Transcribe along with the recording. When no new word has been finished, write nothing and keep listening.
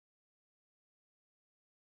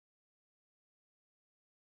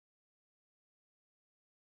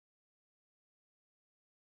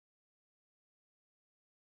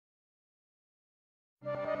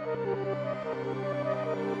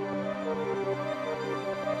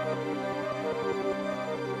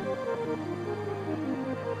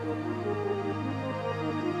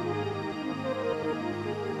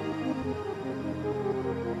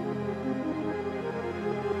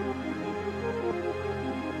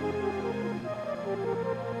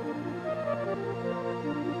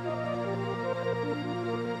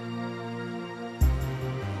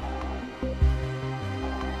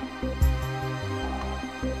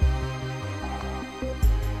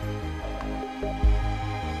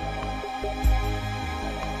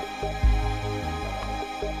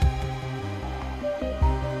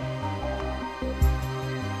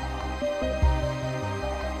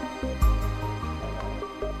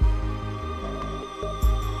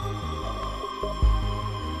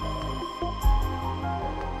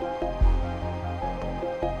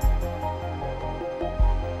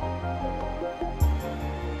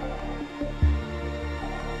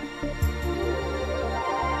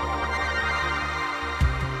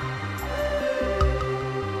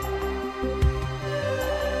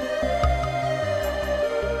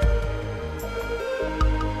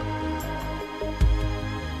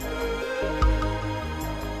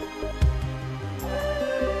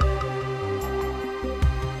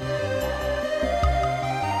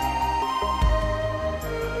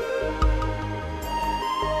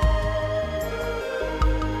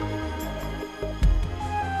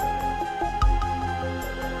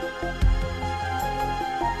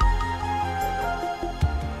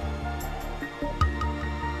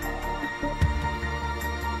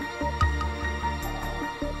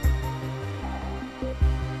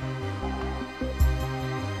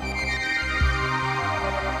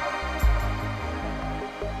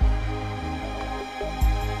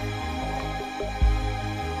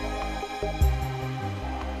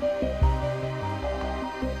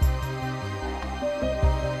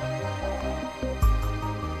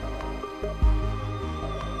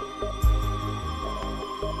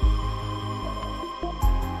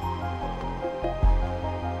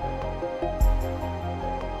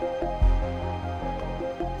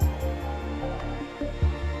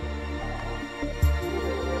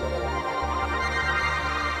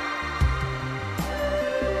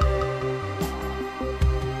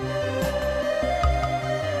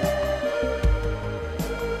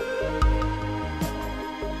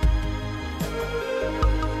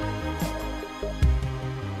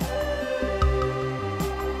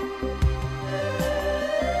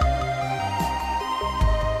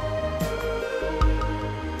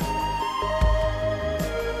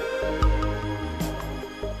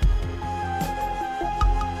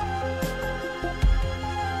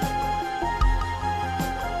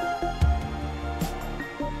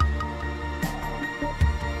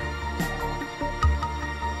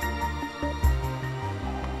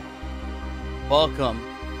Welcome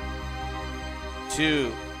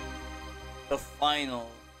to the final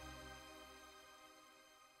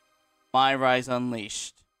My Rise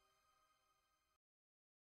Unleashed.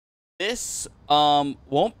 This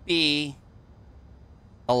won't be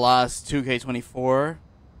the last 2K24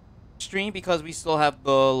 stream because we still have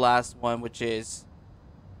the last one, which is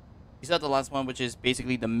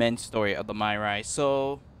basically the main story of the My Rise.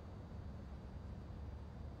 So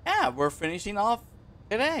yeah, we're finishing off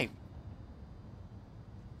today.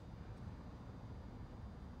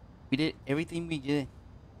 We did everything we did.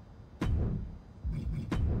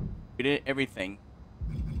 We did everything.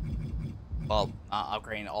 Well, not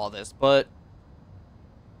upgrading all this, but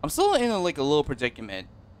I'm still in a little predicament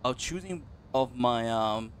of choosing of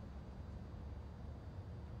my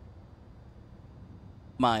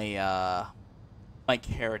my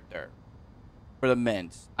character for the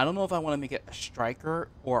men's. I don't know if I want to make it a striker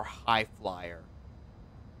or high flyer.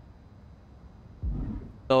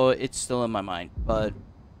 So it's still in my mind, but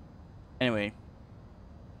anyway.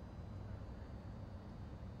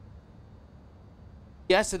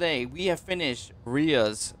 Yesterday, we have finished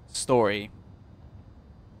Ria's story.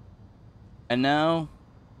 And now,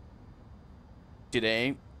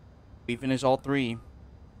 today, we finished all three.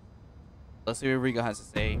 Let's see what Riga has to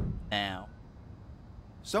say now.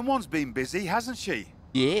 Someone's been busy, hasn't she?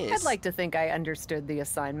 Yes. I'd like to think I understood the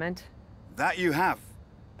assignment. That you have.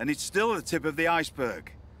 And it's still the tip of the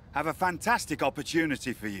iceberg. Have a fantastic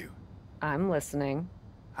opportunity for you. I'm listening.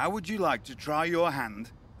 How would you like to try your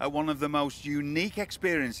hand at one of the most unique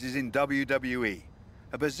experiences in WWE?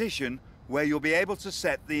 A position where you'll be able to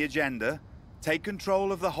set the agenda, take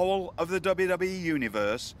control of the whole of the WWE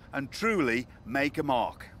universe, and truly make a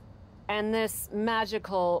mark. And this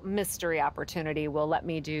magical mystery opportunity will let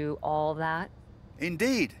me do all that?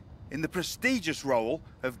 Indeed. in the prestigious role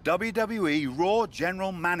of WWE Raw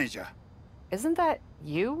General Manager. Isn't that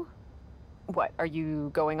you? What, are you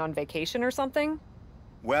going on vacation or something?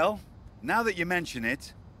 Well, now that you mention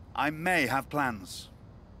it, I may have plans.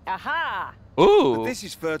 Aha! Ooh. But this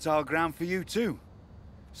is fertile ground for you too.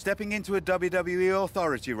 Stepping into a WWE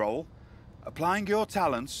authority role, applying your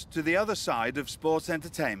talents to the other side of sports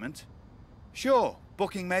entertainment. Sure,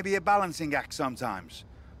 booking may be a balancing act sometimes,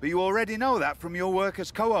 but you already know that from your work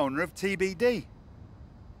as co-owner of TBD.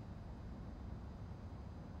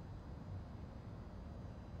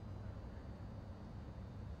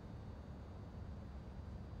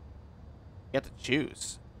 You have to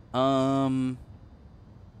choose.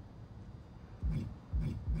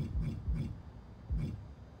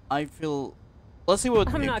 I feel. Let's see what.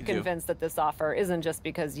 I'm we not can do. convinced that this offer isn't just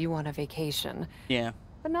because you want a vacation. Yeah.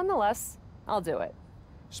 But nonetheless, I'll do it.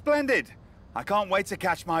 Splendid! I can't wait to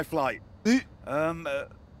catch my flight.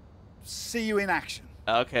 See you in action.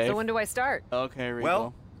 Okay. So when do I start? Okay, Ryoko.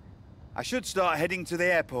 Well, I should start heading to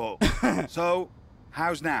the airport. So,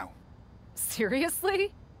 how's now?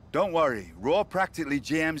 Seriously? Don't worry, Raw practically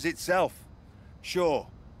GMs itself. Sure,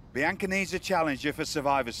 Bianca needs a challenger for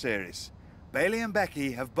Survivor Series. Bailey and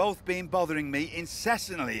Becky have both been bothering me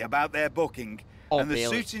incessantly about their booking, and the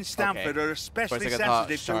Bailey. suits in Stamford Okay. are especially First I thought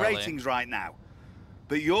sensitive to Charlotte. ratings right now.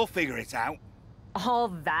 But you'll figure it out. All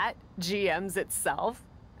that GMs itself?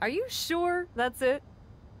 Are you sure that's it?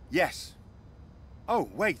 Yes. Oh,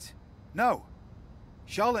 wait. No.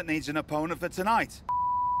 Charlotte needs an opponent for tonight.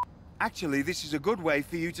 Actually, this is a good way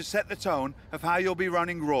for you to set the tone of how you'll be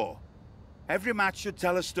running Raw. Every match should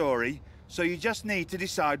tell a story, so you just need to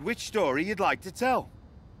decide which story you'd like to tell.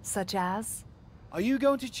 Such as? Are you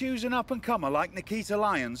going to choose an up-and-comer like Nikita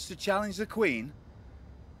Lyons to challenge the Queen?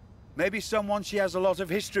 Maybe someone she has a lot of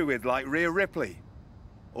history with, like Rhea Ripley.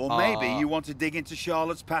 Or maybe you want to dig into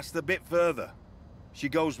Charlotte's past a bit further. She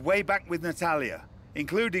goes way back with Natalya,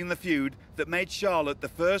 including the feud that made Charlotte the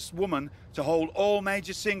first woman to hold all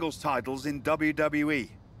major singles titles in WWE.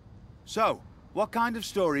 So, what kind of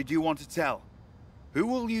story do you want to tell? Who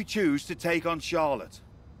will you choose to take on Charlotte?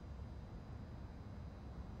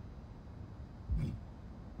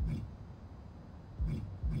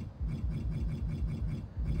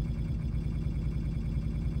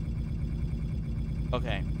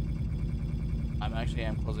 Okay.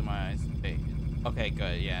 I'm closing my eyes. Wait. Okay,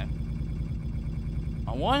 good, yeah.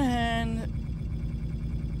 On one hand,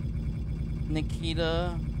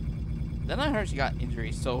 Nikita. Then I heard she got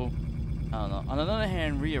injuries, so I don't know. On another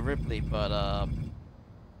hand, Rhea Ripley, but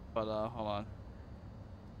hold on.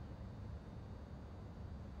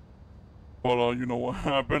 Hold on, you know what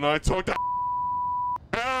happened? I took that.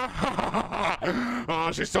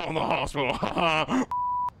 She's still in the hospital.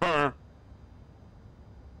 Her.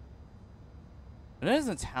 But it is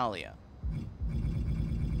Natalia.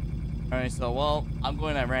 Alright, so, well, I'm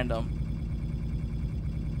going at random.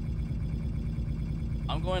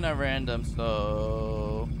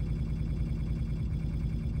 So...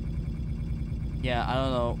 Yeah, I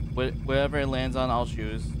don't know. Whatever it lands on, I'll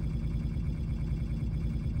choose.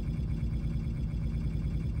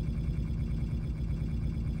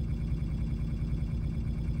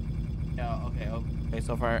 Yeah, okay,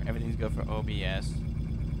 so far everything's good for OBS.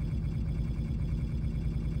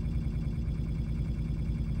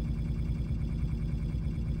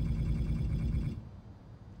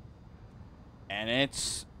 And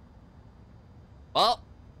it's... Well...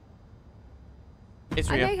 It's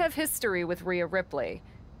I Rhea. may have history with Rhea Ripley,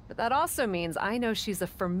 but that also means I know she's a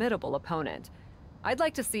formidable opponent. I'd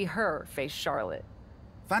like to see her face Charlotte.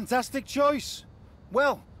 Fantastic choice.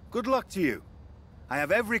 Well, good luck to you. I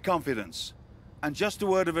have every confidence. And just a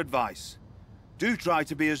word of advice. Do try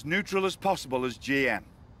to be as neutral as possible as GM.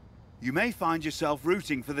 You may find yourself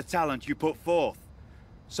rooting for the talent you put forth.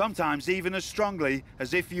 Sometimes even as strongly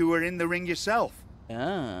as if you were in the ring yourself.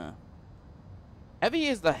 Ah. Heavy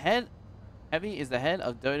is the head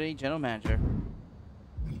of WWE General Manager.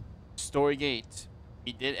 Storygate.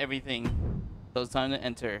 He did everything. So it's time to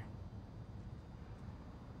enter.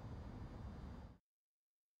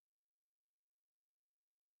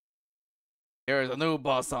 There is a new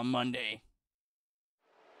boss on Monday.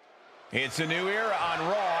 It's a new era on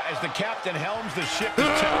Raw as the captain helms the ship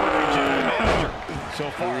as temporary general manager. So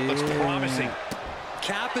far, it looks promising.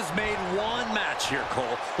 Cap has made one match here,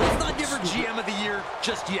 Cole. Let's not give her GM of the Year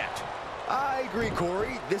just yet. I agree,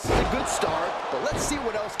 Corey. This is a good start, but let's see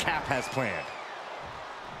what else Cap has planned.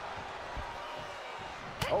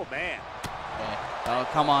 Oh, man. Okay. Oh,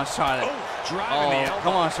 come on, Charlotte. Oh, driving the elbow.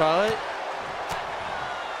 Come on, Charlotte.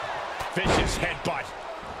 Vicious headbutt.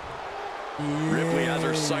 Ripley has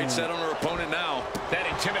her sights set on her opponent now. That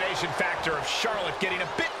intimidation factor of Charlotte getting a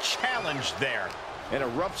bit challenged there. An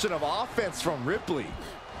eruption of offense from Ripley.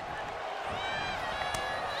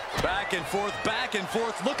 Back and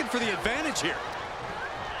forth, looking for the advantage here.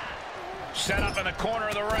 Set up in the corner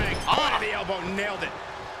of the ring. Oh, the elbow nailed it.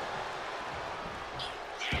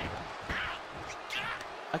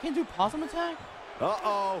 I can do possum attack?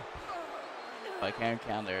 Uh-oh. I can't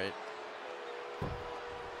counter it.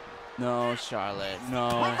 No, Charlotte. No.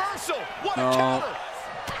 Reversal. What No. a counter.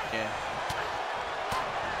 Yeah.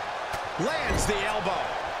 Lands the elbow.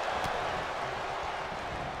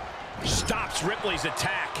 Stops Ripley's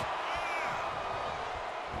attack.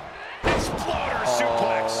 Exploder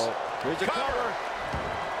suplex. Here's a cover.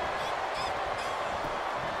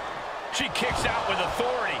 She kicks out with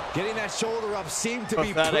authority. Getting that shoulder up seemed to be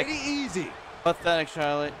Pathetic. pretty easy. Pathetic,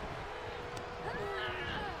 Charlotte.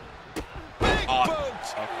 Big Oh. boot.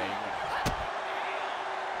 Okay.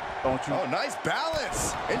 Don't you? Oh, nice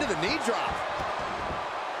balance. Into the knee drop.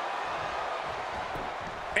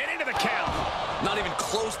 And into the count. Not even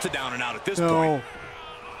close to down and out at this No. point.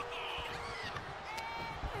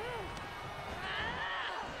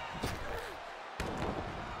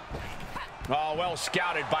 Oh, well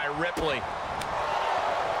scouted by Ripley.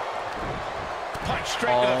 Punch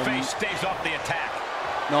straight to the face, stays off the attack.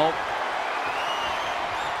 Nope.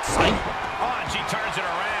 Psych. Oh, and she turns it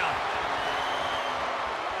around.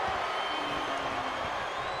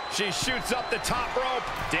 She shoots up the top rope.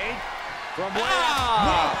 Dane. From way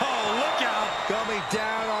Ah! up. Whoa, look out. Coming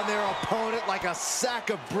down on their opponent like a sack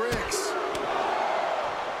of bricks.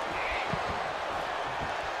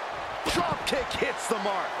 Drop kick hits the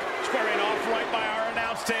mark. Squaring off right by our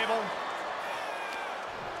announce table.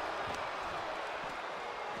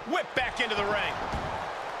 Whip back into the ring.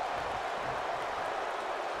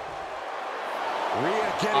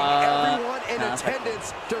 Rhea getting everyone in nah,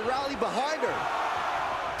 attendance to rally behind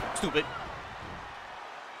her. Stupid.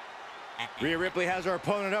 Rhea Ripley has her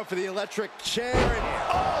opponent up for the electric chair. And,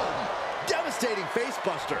 oh, devastating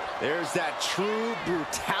facebuster. There's that true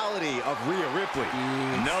brutality of Rhea Ripley.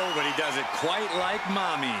 Nobody does it quite like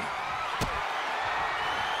mommy.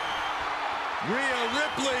 Rhea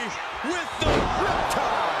Ripley with the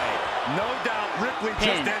Riptide. No doubt Ripley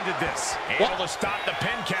just ended this. Able to stop the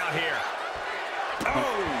pin count here.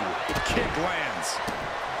 Oh, kick lands.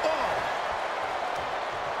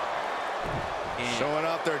 Showing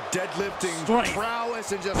off their deadlifting Strength.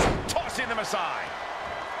 prowess and just Tossing them aside.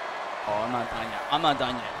 Oh, I'm not done yet. I'm not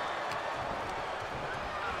done yet.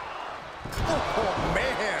 oh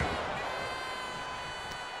man.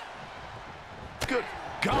 Good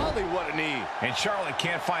golly, what a knee. And Charlotte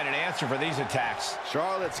can't find an answer for these attacks.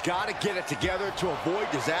 Charlotte's got to get it together to avoid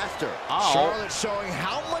disaster. Ow. Charlotte showing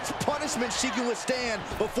how much punishment she can withstand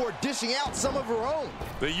before dishing out some of her own.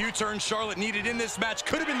 The U-turn Charlotte needed in this match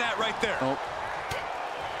could have been that right there. Nope.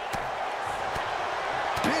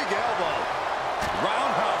 Big elbow.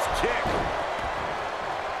 Roundhouse kick.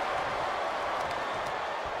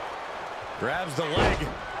 Grabs the leg.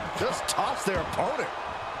 Just toss their opponent.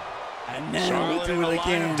 And then we Charlotte in do the it line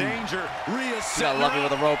again. of danger. Rhea She got lucky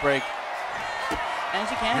with a rope break. And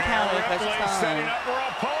she can't count it because Ripley it's setting time. up her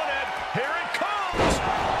opponent. Here it comes.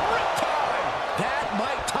 Riptide. That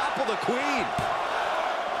might topple the queen.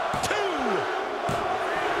 Two.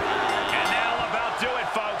 And that'll about do it,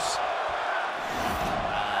 folks.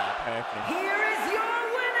 Perfect. Here is your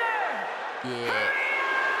winner, Yeah.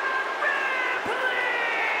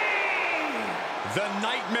 The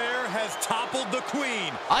nightmare has toppled the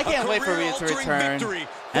queen. I can't wait for Rhea to Career-altering return victory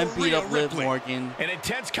and for beat Rhea up Liv Ripley. Morgan. An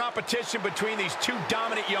intense competition between these two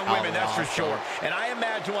dominant young Oh, women, that's for awesome. sure. And I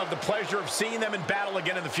imagine we'll have the pleasure of seeing them in battle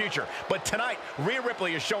again in the future. But tonight, Rhea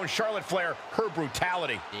Ripley has shown Charlotte Flair her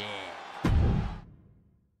brutality. Yeah.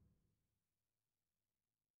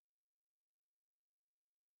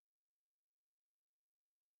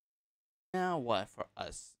 Now what for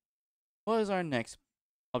us? What is our next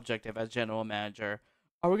objective as general manager?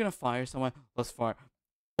 Are we gonna fire someone? Let's fire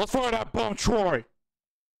that bum Troy.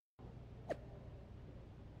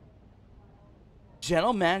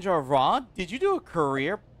 General manager of Raw? Did you do a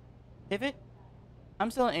career pivot?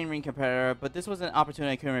 I'm still an in-ring competitor, but this was an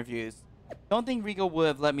opportunity I couldn't refuse. Don't think Rico would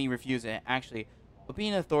have let me refuse it, actually. But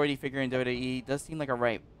being an authority figure in WWE does seem like a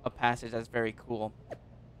rite of passage that's very cool.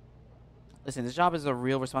 Listen, this job is a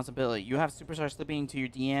real responsibility. You have superstars slipping into your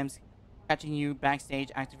DMs, catching you backstage,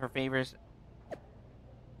 asking for favors.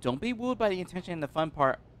 Don't be wooed by the intention and the fun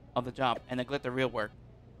part of the job and neglect the real work.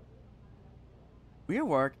 Real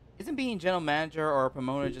work isn't being general manager or a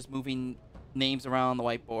promoter just moving names around on the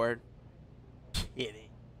whiteboard. Kidding.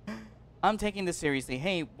 I'm taking this seriously.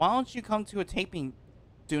 Hey, why don't you come to a taping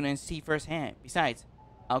soon and see firsthand? Besides,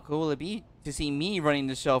 how cool will it be to see me running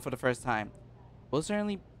the show for the first time? Will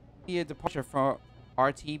certainly be a departure for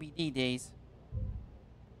our TBD days.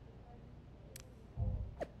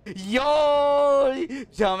 Yo!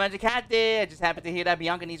 Joe Magic Cat did. I just happened to hear that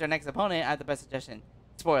Bianca needs our next opponent. I have the best suggestion.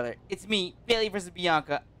 Spoiler. It's me, Bailey versus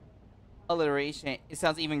Bianca. Alliteration. It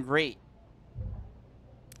sounds even great.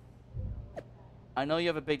 I know you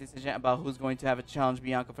have a big decision about who's going to have a challenge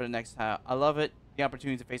Bianca for the next title. I love it. The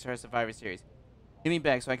opportunity to face her at Survivor Series. Give me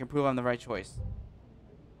back so I can prove I'm the right choice.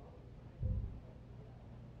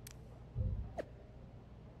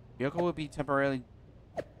 Ryoko will be temporarily...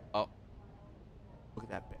 Oh. Look at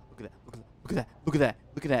that. Look at that. Look at that. Look at that.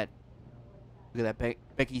 Look at that. Look at that.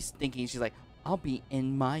 Becky's thinking. She's like, I'll be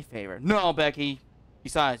in my favor. No, Becky.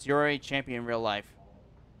 Besides, you're a champion in real life.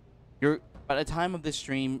 By the time of this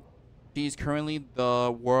stream, she's currently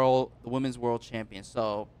the women's world champion.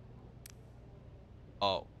 So...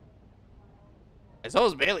 Oh. And so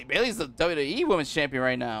is Bailey. Bailey's the WWE Women's Champion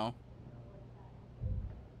right now.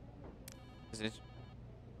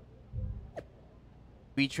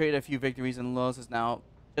 We traded a few victories and losses now.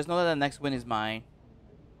 Just know that the next win is mine.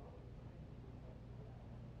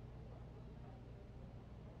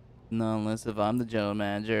 No, unless if I'm the general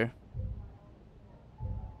manager.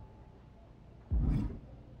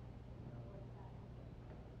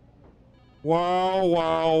 Wow,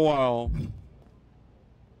 wow, wow.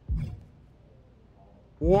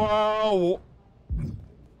 Wow.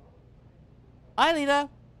 Hi, Lita.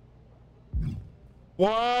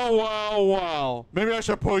 Wow, wow, wow. Maybe I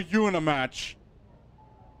should put you in a match.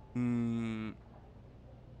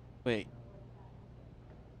 Wait.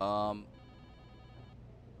 Let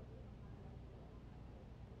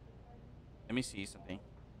me see something.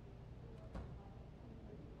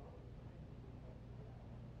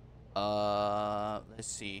 Let's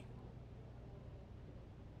see.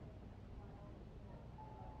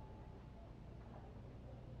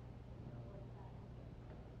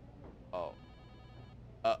 Oh.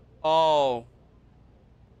 Oh.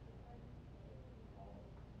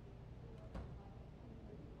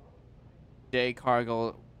 Jay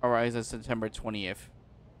Cargill arises September 20th.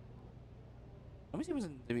 Let me see what's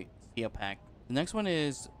in the steel pack. The next one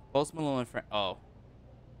is Post Malone and Frank. Oh.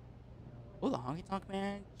 Oh, the Honky Tonk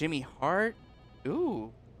Man. Jimmy Hart.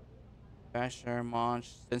 Ooh. Basher, Monch,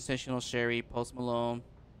 Sensational Sherry, Post Malone.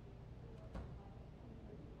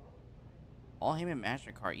 All Heyman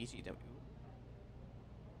MasterCard, ECW.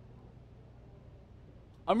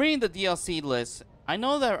 I'm reading the DLC list. I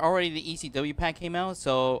know that already the ECW pack came out,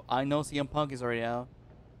 so I know CM Punk is already out.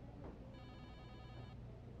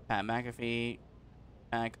 Pat McAfee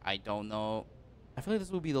pack, I don't know. I feel like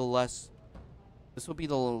this will be the less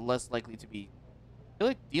likely to be. I feel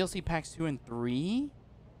like DLC packs 2 and 3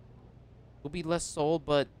 will be less sold,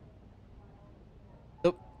 but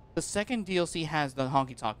the second DLC has the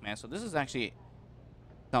Honky Tonk Man, so this is actually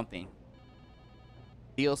something.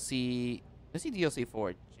 DLC. Let's see DLC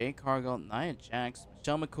 4. Jay Cargill, Nia Jax,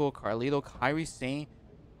 Michelle McCool, Carlito, Kairi Sane,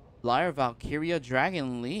 Liar, Valkyria,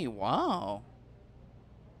 Dragon Lee. Wow.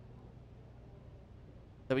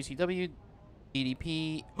 WCW,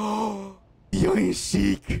 DDP. Oh, the Iron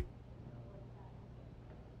Sheik.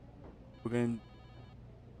 We're going.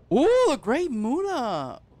 Ooh, the Great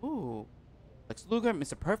Muta. Ooh. Lex Luger,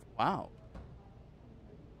 Mr. Perfect. Wow.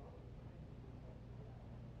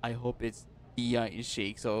 I hope it's the Iron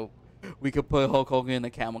Sheik, so we could put Hulk Hogan in the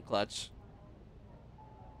camel clutch.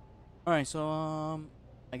 Alright, so,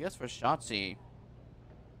 I guess for Shotzi.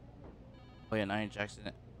 Oh yeah, Nia Jackson.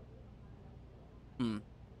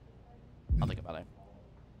 I'll think about it.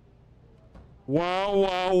 Wow,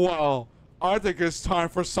 wow, wow. I think it's time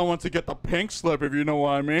for someone to get the pink slip, if you know what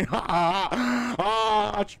I mean.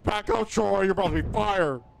 Pack up, Troy. You're about to be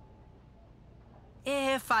fired.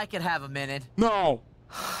 If I could have a minute. No.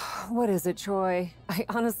 What is it, Troy? I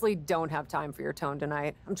honestly don't have time for your tone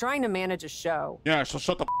tonight. I'm trying to manage a show. Yeah, so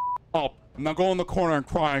shut the up. Now go in the corner and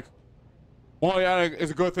cry. Well, yeah,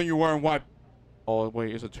 it's a good thing you're wearing white. Oh,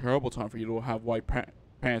 wait, it's a terrible time for you to have white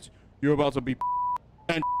pants. You're about to be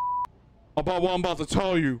and about what I'm about to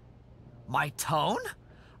tell you. My tone?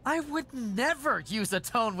 I would never use a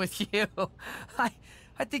tone with you. I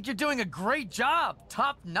think you're doing a great job.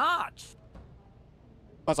 Top notch.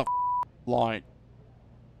 That's a lie.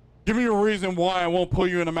 Give me a reason why I won't put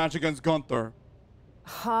you in a match against Gunther.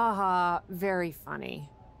 Haha, very funny.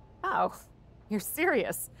 Oh, you're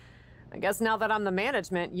serious. I guess now that I'm the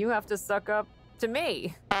management, you have to suck up to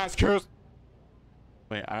me. Ass kiss.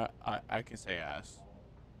 Wait, I can say ass.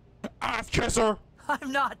 Ass kisser.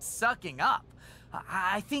 I'm not sucking up.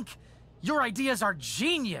 I think Your ideas are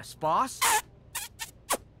genius, boss.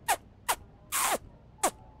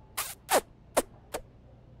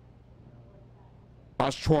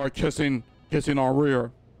 That's Troy kissing our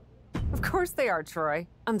rear. Of course they are, Troy.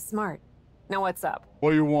 I'm smart. Now what's up?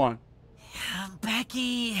 What do you want?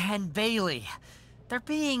 Becky and Bailey. They're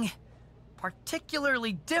being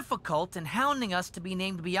particularly difficult in hounding us to be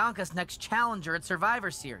named Bianca's next challenger at Survivor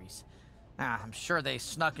Series. I'm sure they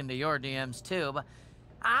snuck into your DMs too, but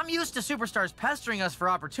I'm used to superstars pestering us for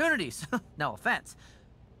opportunities. No offense.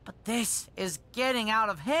 But this is getting out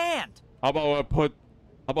of hand. How about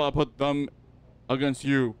I put them against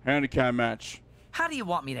you? Handicap match. How do you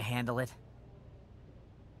want me to handle it?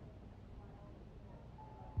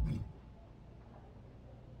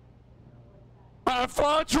 Have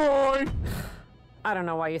fun, Troy! I don't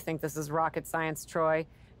know why you think this is rocket science, Troy.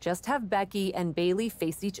 Just have Becky and Bailey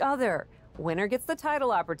face each other. Winner gets the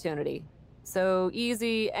title opportunity. So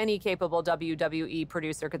easy, any capable WWE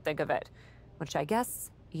producer could think of it. Which I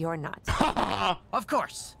guess you're not. Of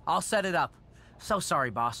course. I'll set it up. So sorry,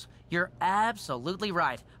 boss. You're absolutely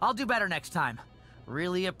right. I'll do better next time.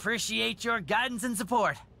 Really appreciate your guidance and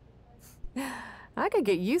support. I could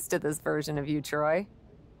get used to this version of you, Troy.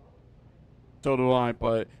 So do I,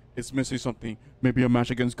 but it's missing something. Maybe a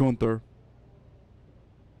match against Gunther.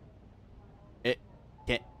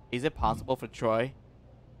 Is it possible for Troy?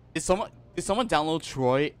 Did someone download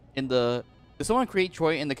Troy in the? Did someone create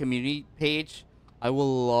Troy in the community page? I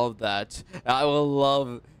will love that. I will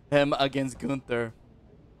love him against Gunther.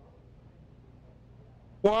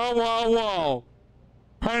 Wow.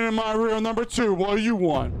 Pain in my rear number 2. What do you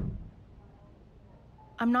want?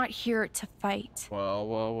 I'm not here to fight.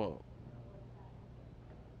 Well.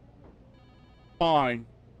 Fine.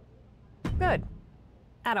 Good.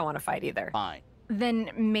 I don't want to fight either. Fine. Then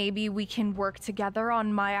maybe we can work together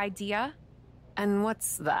on my idea? And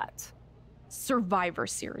what's that? Survivor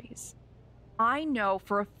Series. I know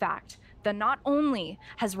for a fact that not only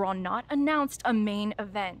has Raw not announced a main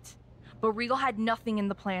event, but Regal had nothing in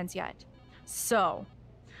the plans yet. So,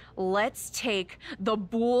 let's take the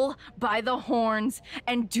bull by the horns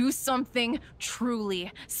and do something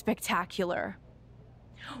truly spectacular.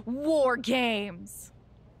 War Games!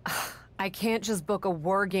 I can't just book a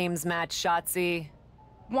War Games match, Shotzi.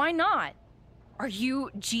 Why not? Are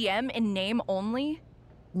you GM in name only?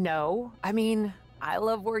 No. I mean, I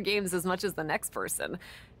love War Games as much as the next person.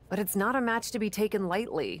 But it's not a match to be taken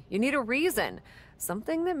lightly. You need a reason.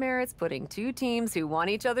 Something that merits putting two teams who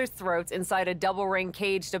want each other's throats inside a double ring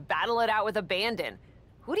cage to battle it out with abandon.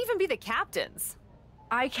 Who'd even be the captains?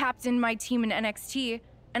 I captained my team in NXT,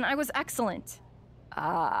 and I was excellent.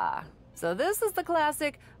 Ah, so this is the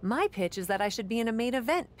classic, my pitch is that I should be in a main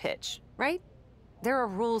event pitch, right? There are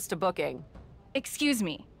rules to booking. Excuse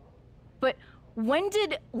me, but when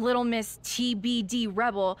did Little Miss TBD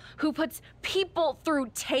Rebel, who puts people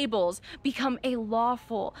through tables, become a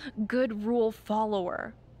lawful, good rule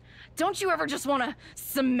follower? Don't you ever just want to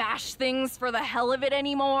smash things for the hell of it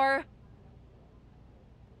anymore?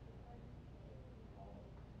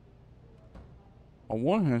 On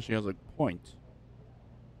one hand, she has a point.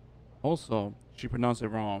 Also, she pronounced it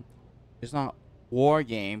wrong. It's not War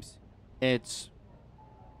Games. It's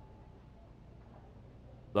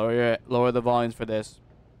lower the volumes for this.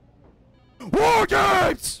 War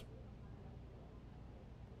Games!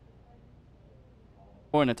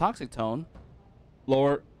 Or in a toxic tone.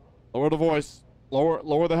 Lower the voice.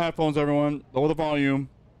 Lower the headphones, everyone. Lower the volume.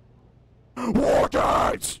 War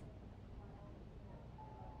Games!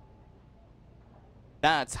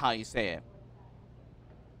 That's how you say it.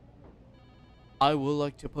 I would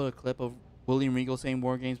like to put a clip of William Regal saying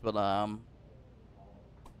War Games, but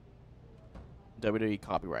WWE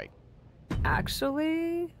copyright.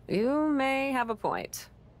 Actually, you may have a point.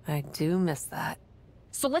 I do miss that.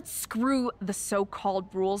 So let's screw the so-called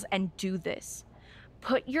rules and do this.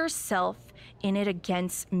 Put yourself in it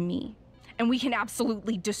against me, and we can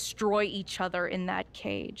absolutely destroy each other in that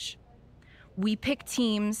cage. We pick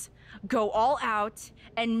teams, go all out,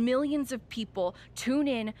 and millions of people tune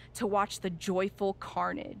in to watch the joyful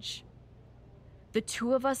carnage. The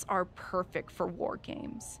two of us are perfect for War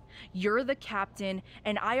Games. You're the captain,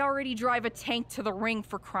 and I already drive a tank to the ring,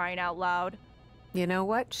 for crying out loud. You know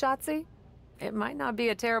what, Shotzi? It might not be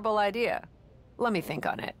a terrible idea. Let me think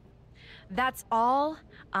on it. That's all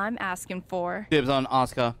I'm asking for. Dibs on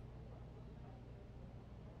Asuka.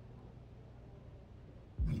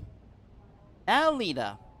 Now,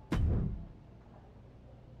 Lita.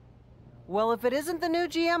 Well, if it isn't the new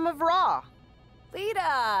GM of Raw.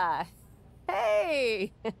 Lita!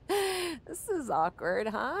 Hey! This is awkward,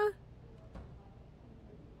 huh?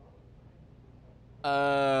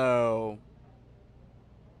 Oh.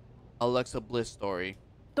 Alexa Bliss story.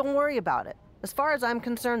 Don't worry about it. As far as I'm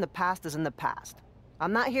concerned, the past is in the past.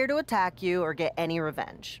 I'm not here to attack you or get any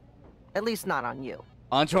revenge. At least not on you.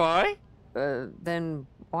 On Troy? Then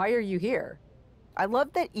why are you here? I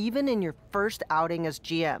love that even in your first outing as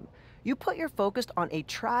GM, you put your focus on a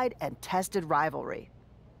tried and tested rivalry.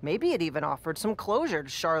 Maybe it even offered some closure to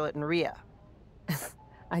Charlotte and Rhea.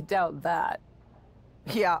 I doubt that.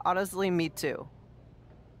 Yeah, honestly, me too.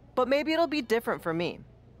 But maybe it'll be different for me.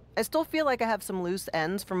 I still feel like I have some loose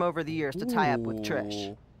ends from over the years to tie up with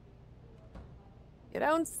Trish. You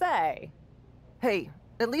don't say. Hey,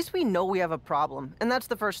 at least we know we have a problem, and that's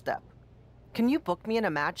the first step. Can you book me in a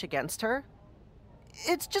match against her?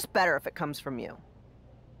 It's just better if it comes from you.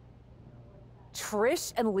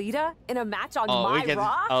 Trish and Lita in a match on my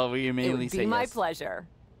Raw? Oh, we immediately it say would be my yes. pleasure.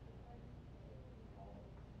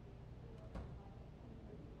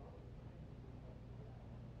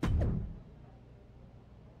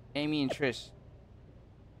 Amy and Trish.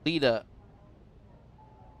 Lita.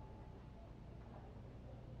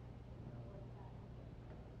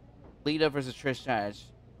 Lita versus Trish match.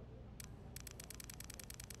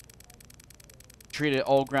 Treated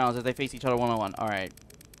all grounds as they face each other one-on-one. Alright.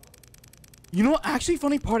 You know what? Actually,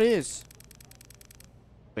 funny part is...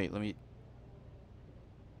 Wait, let me...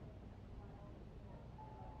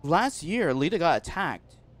 Last year, Lita got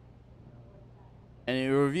attacked. And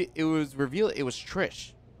it was revealed it was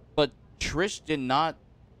Trish. But Trish did not...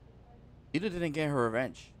 Lita didn't get her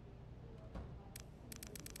revenge.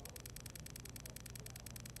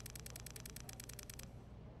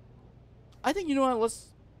 I think, you know what?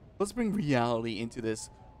 Let's bring reality into this.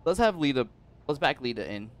 Let's have Lita... Let's back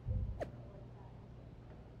Lita in.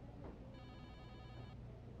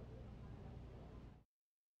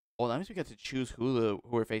 Oh, that means we get to choose who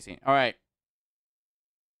we're facing. All right.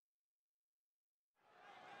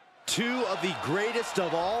 Two of the greatest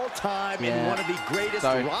of all time and one of the greatest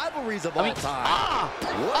rivalries of all time.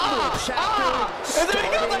 One more chapter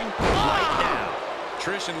starting right now.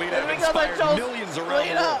 Trish and Lita have inspired millions around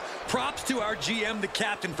the world. Props to our GM, the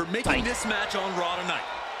captain, for making this match on Raw tonight.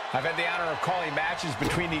 I've had the honor of calling matches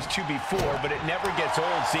between these two before, but it never gets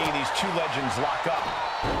old seeing these two legends lock up.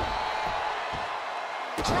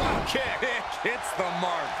 Drop kick hits the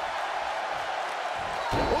mark.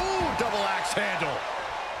 Ooh, double axe handle.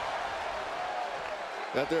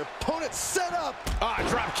 Got their opponent set up.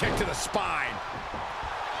 Drop kick to the spine.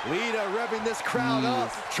 Lita revving this crowd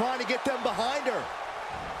up, trying to get them behind her.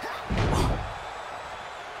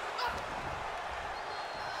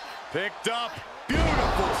 Picked up.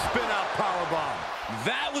 Beautiful spin-out powerbomb.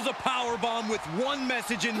 That was a powerbomb with one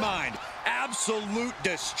message in mind. Absolute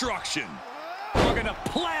destruction. We're gonna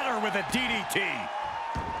platter with a DDT.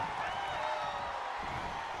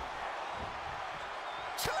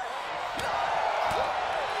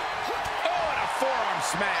 Oh, and a forearm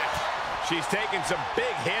smash. She's taking some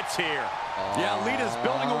big hits here. Yeah, Lita's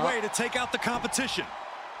building a way to take out the competition.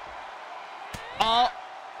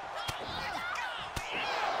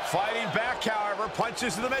 Fighting back, however,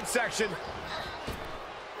 punches to the midsection.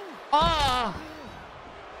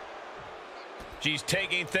 She's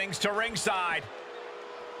taking things to ringside.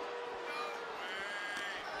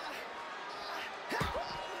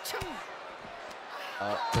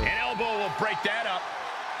 An elbow will break that up.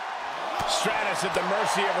 Stratus at the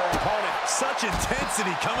mercy of her opponent. Such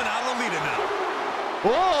intensity coming out of Lita now.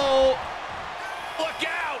 Whoa! Look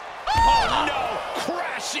out! Oh no!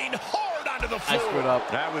 Crashing hard onto the floor. I screwed up.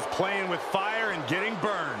 That was playing with fire and getting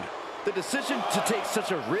burned. The decision to take such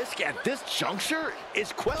a risk at this juncture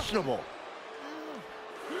is questionable.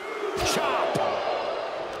 Chop!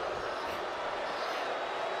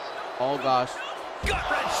 Oh gosh.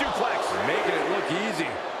 Gut-wrench suplex. Making it look easy.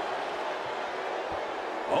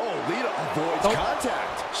 Oh, Lita avoids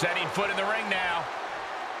contact. Setting foot in the ring now.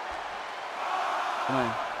 Come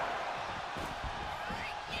on.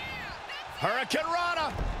 Hurricane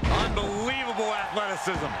Rana. Unbelievable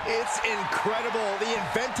athleticism. It's incredible, the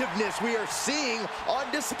inventiveness we are seeing on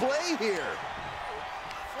display here.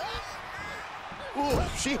 Ooh,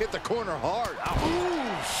 she hit the corner hard. Ooh,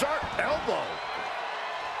 sharp elbow.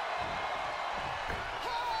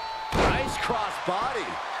 Nice cross body.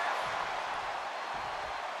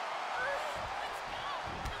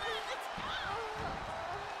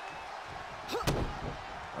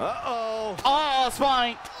 Uh-oh. Oh,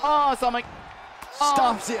 spine. Oh, stomach.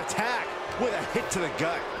 Stops the attack with a hit to the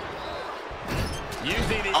gut.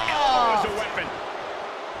 Using the elbow as a weapon.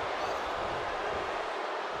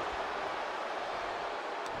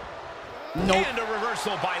 Nope. And a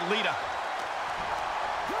reversal by Lita.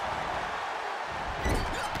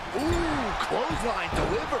 Ooh, clothesline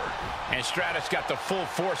delivered. And Stratus got the full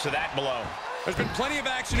force of that blow. There's been plenty of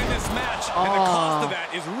action in this match, and the cost of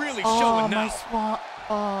that is really showing now. My spot.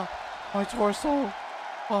 My torso.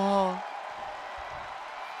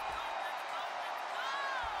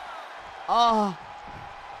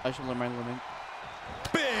 I should learn my limit.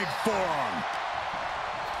 Big forearm.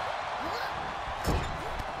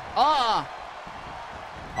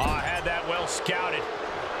 I had that well scouted.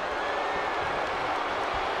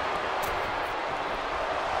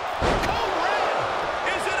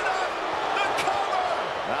 Is it enough? The cover!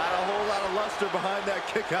 Not a whole lot of luster behind that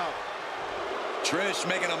kick out. Trish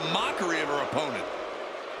making a mockery of her opponent.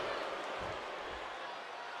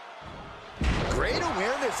 Great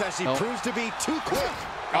awareness as she proves to be too quick.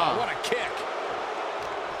 Oh, what a kick.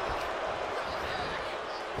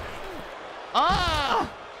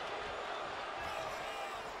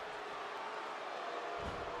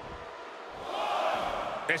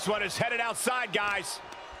 This one is headed outside, guys.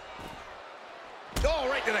 Oh,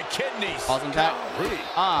 right to the kidneys. Awesome tap.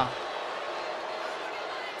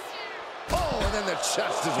 Oh, and then the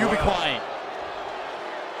chest is You be quiet.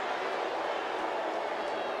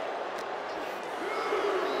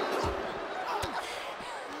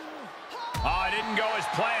 Oh, it didn't go as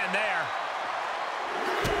planned there.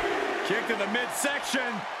 Kick to the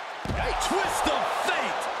midsection. A twist of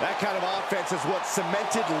fate. That kind of offense is what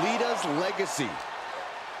cemented Lita's legacy.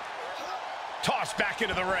 Tossed back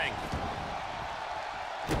into the ring.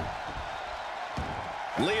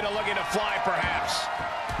 Lita looking to fly, perhaps.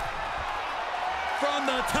 From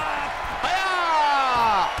the top.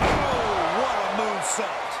 Oh, what a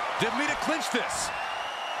moonsault. Did Lita clinch this?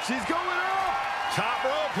 She's going up. Top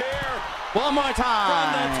rope here. One more time.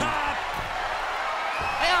 From the top.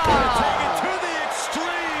 Take it to the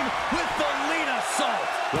extreme with the Lita salt.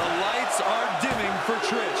 The lights are dimming for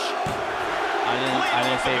Trish. I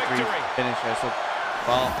didn't say free finisher, so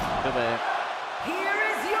well, too bad. Here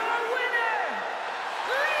is your winner,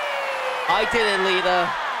 Lita! I did it, Lita.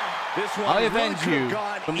 This one I avenge really you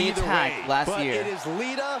from the attack last year. But it is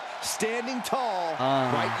Lita standing tall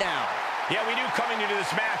right now. Yeah, we knew coming into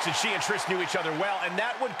this match that she and Trish knew each other well, and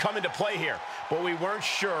that would come into play here. But we weren't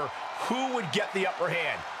sure who would get the upper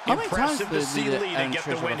hand. How many times Impressive to did see Lita get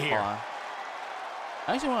the win here. I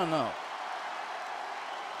actually want to know.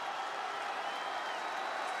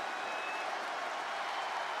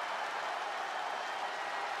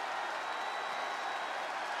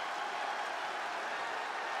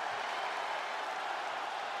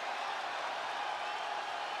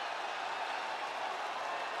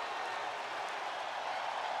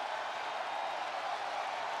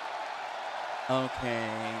 Okay,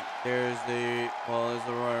 there's the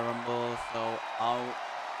Royal Rumble, so I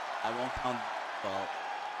won't count the belt.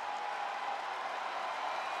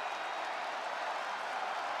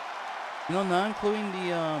 You know, not including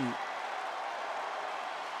the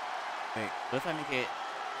wait, what if I make it?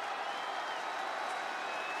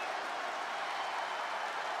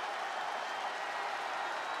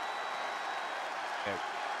 Okay.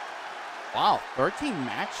 Wow, 13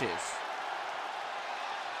 matches.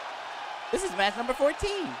 This is match number 14.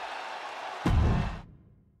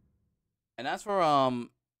 And that's for all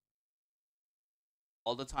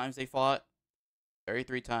the times they fought.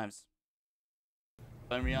 33 times.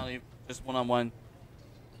 But in reality, just one-on-one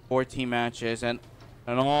 14 matches, and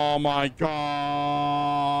oh my gosh,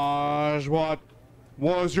 what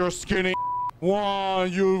was your skinny one,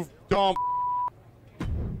 you dumb?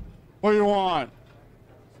 What do you want?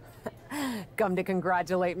 Come to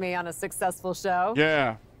congratulate me on a successful show?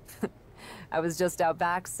 Yeah. I was just out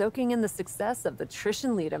back soaking in the success of the Trish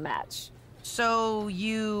and Lita match. So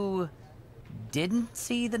you didn't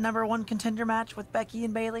see the #1 contender match with Becky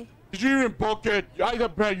and Bayley? Did you even book it? I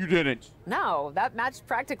bet you didn't. No, that match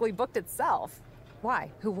practically booked itself.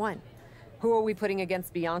 Why? Who won? Who are we putting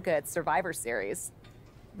against Bianca at Survivor Series?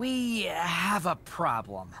 We have a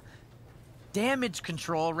problem. Damage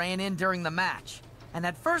control ran in during the match, and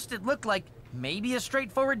at first it looked like maybe a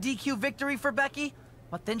straightforward DQ victory for Becky,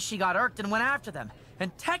 but then she got irked and went after them.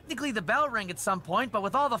 And technically the bell rang at some point, but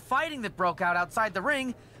with all the fighting that broke out outside the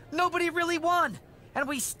ring, nobody really won. And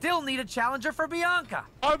we still need a challenger for Bianca.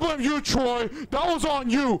 I blame you, Troy. That was on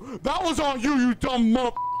you. That was on you, you dumb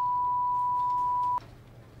mother.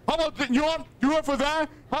 How about this? You want for that?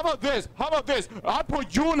 How about this? How about this? I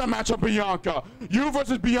put you in a match of Bianca. You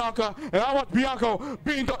versus Bianca, and I want Bianca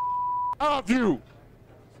beating the out of you.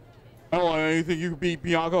 I don't want anything you can beat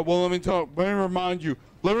Bianca. Well, let me remind you.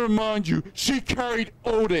 Let me remind you. She carried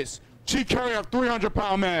Otis. She carried a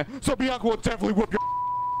 300-pound man. So Bianca will definitely whip your.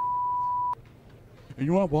 And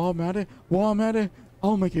you know what? While I'm at it,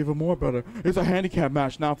 I'll make it even more better. It's a handicap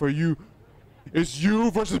match now for you is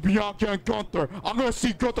you versus Bianca and Gunther. I'm gonna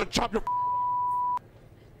see Gunther chop your.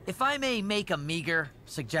 If I may make a meager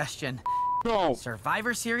suggestion. No.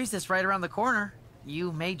 Survivor Series is right around the corner.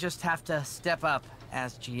 You may just have to step up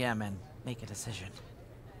as GM and make a decision.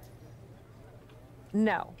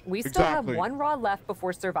 No, we still have Exactly. one Raw left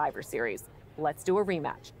before Survivor Series. Let's do a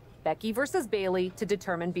rematch. Becky versus Bayley to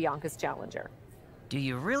determine Bianca's challenger. Do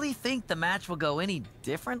you really think the match will go any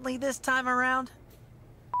differently this time around?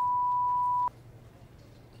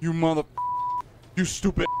 You mother. You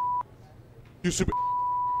stupid. You stupid.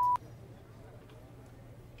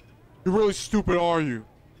 You're really stupid, are you?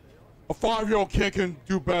 A 5-year-old kid can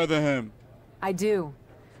do better than him. I do.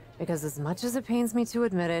 Because as much as it pains me to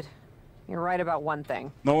admit it, you're right about one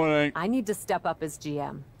thing. No, it ain't. I need to step up as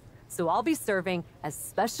GM. So I'll be serving as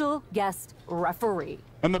special guest referee.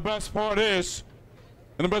 And the best part is,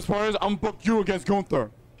 I'm book you against Gunther.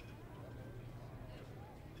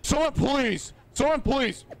 Someone please! Someone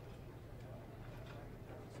please!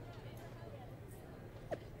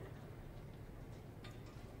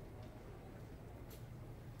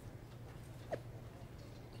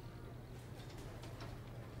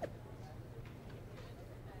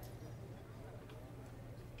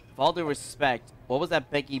 With all due respect, what was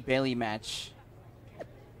that Becky Bayley match?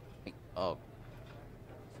 Oh.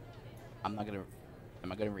 Am I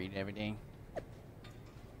gonna read everything?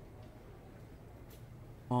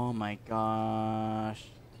 Oh my gosh.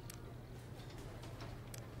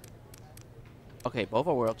 Okay, both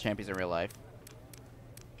are world champions in real life.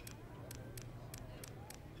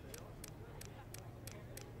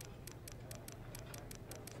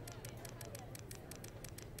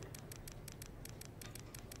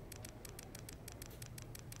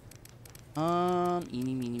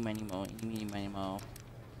 Eeny, meeny, miny, mo. Eeny, meeny, miny, mo.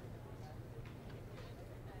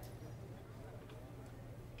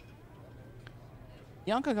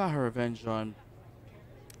 Bianca got her revenge on.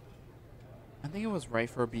 I think it was right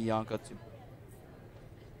for Bianca to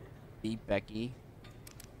beat Becky.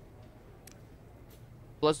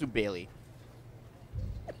 Let's do Bayley.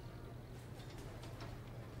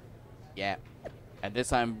 Yeah. At this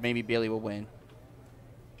time, maybe Bayley will win.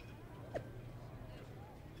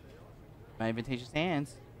 My advantageous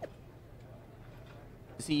hands.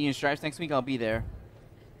 To see you in Stripes next week, I'll be there.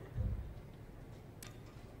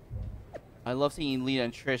 I love seeing Lita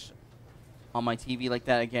and Trish on my TV like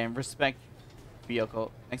that again. Respect Ryoko.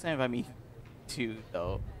 Next time invite me too,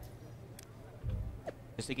 though.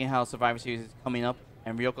 Just thinking how Survivor Series is coming up,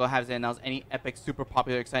 and Ryoko hasn't announced any epic, super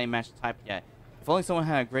popular, exciting match type yet. If only someone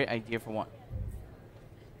had a great idea for one.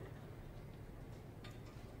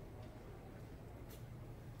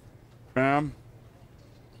 Ma'am,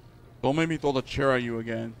 don't make me throw the chair at you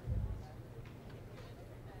again.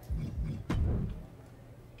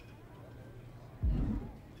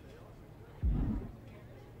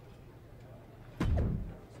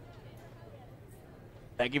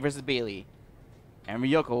 Becky versus Bayley. And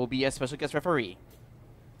Ryoko will be a special guest referee.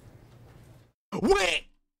 Wait!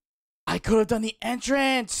 I could have done the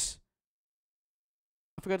entrance!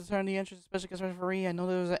 I forgot to turn the entrance to special guest referee. I know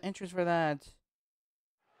there was an entrance for that.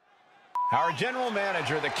 Our general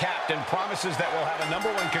manager, the captain, promises that we'll have a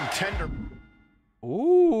 #1 contender.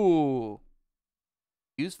 Ooh.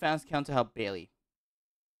 Use fans count to help Bayley.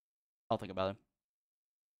 I'll think about it.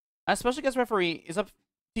 As special guest referee, it's up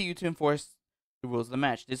to you to enforce the rules of the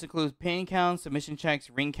match. This includes pin counts, submission checks,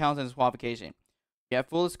 ring counts, and disqualification. You have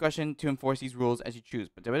full discretion to enforce these rules as you choose,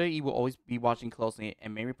 but WWE will always be watching closely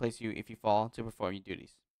and may replace you if you fall to perform your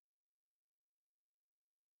duties.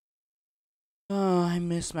 Oh, I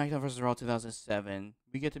miss SmackDown vs. Raw 2007.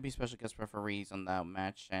 We get to be special guest referees on that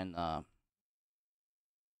match, and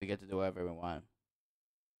we get to do whatever we want.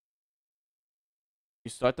 You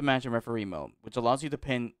start the match in referee mode, which allows you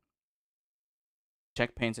to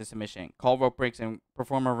check pins and submission, call rope breaks, and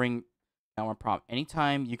perform a ring downward prompt.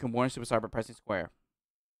 Anytime, you can warn a superstar by pressing square.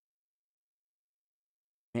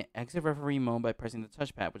 You may exit referee mode by pressing the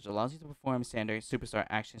touchpad, which allows you to perform standard superstar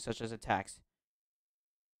actions such as attacks.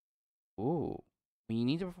 Ooh. When you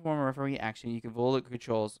need to perform a referee action, you can vote the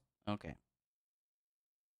controls. Okay.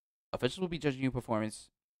 Officials will be judging your performance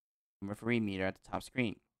from referee meter at the top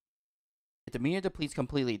screen. If the meter depletes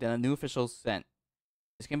completely, then a new official is sent.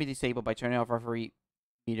 This can be disabled by turning off referee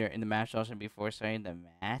meter in the match option before starting the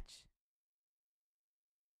match.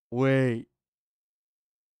 Wait.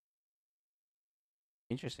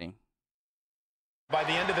 Interesting. By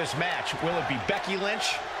the end of this match, will it be Becky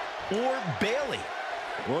Lynch or Bayley?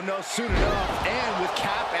 We'll know soon enough, and with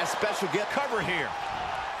Cap as special guest cover here.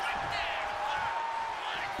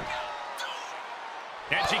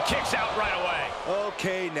 And she kicks out right away.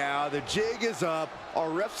 Okay, now the jig is up. Our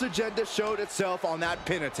ref's agenda showed itself on that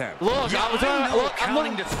pin attempt. Look, I know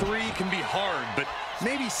counting to 3 can be hard, but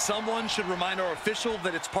maybe someone should remind our official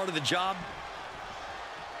that it's part of the job.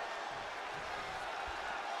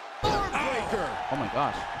 Oh my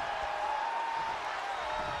gosh.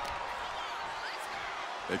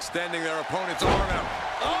 Extending their opponent's arm out.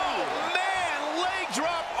 Oh, man! Leg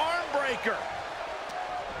drop arm breaker.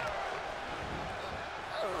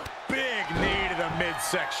 Big knee to the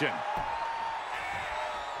midsection.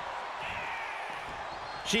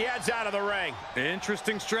 She heads out of the ring.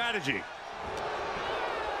 Interesting strategy.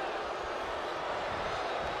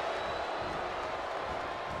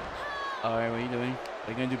 All right, what are you doing? What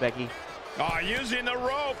are you gonna do, Becky? Oh, using the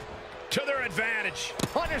rope to their advantage.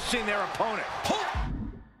 Punishing their opponent.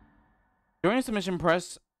 During a submission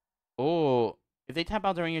press, oh, if they tap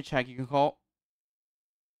out during your check, you can call.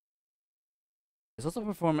 Let's also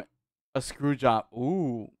perform a screw job.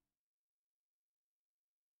 Ooh.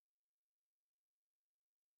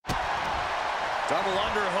 Double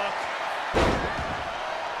underhook.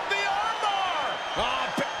 The armbar. Oh,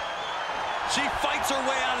 she fights her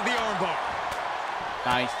way out of the armbar.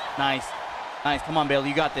 Nice, nice, nice. Come on, Bayley,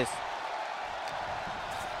 you got this.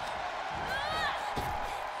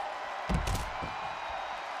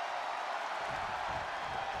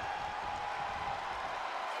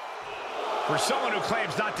 For someone who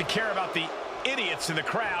claims not to care about the idiots in the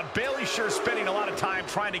crowd, Bayley's sure spending a lot of time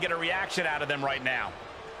trying to get a reaction out of them right now.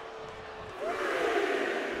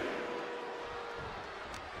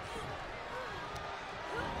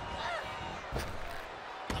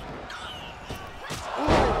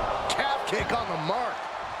 Calf kick on the mark.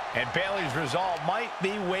 And Bayley's resolve might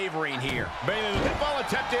be wavering here. Bayley, the pinfall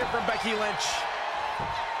attempt here from Becky Lynch.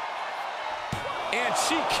 And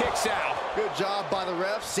she kicks out. Good job by the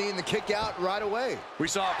ref, seeing the kick out right away. We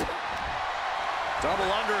saw double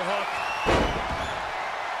underhook.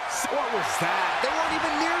 What was that? They weren't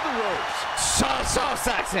even near the ropes. So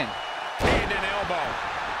Saxon. And an elbow.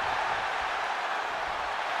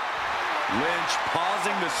 Lynch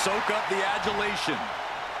pausing to soak up the adulation.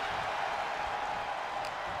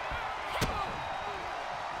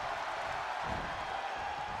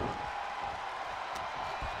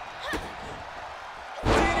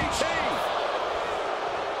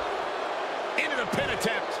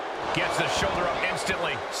 Gets the shoulder up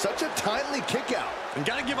instantly. Such a timely kick out. And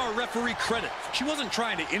gotta give our referee credit. She wasn't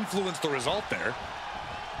trying to influence the result there.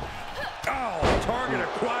 Oh, target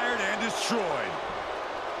acquired and destroyed.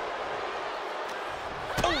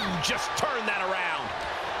 Oh, just turn that around.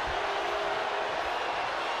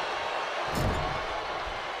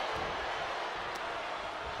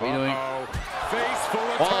 What are you doing? Face full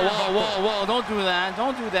of Whoa, don't do that.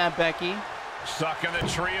 Don't do that, Becky. Stuck in the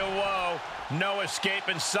tree of woe. No escape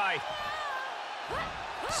in sight.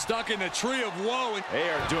 Stuck in the tree of woe. They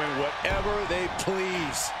are doing whatever they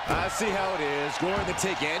please. I see how it is. Going to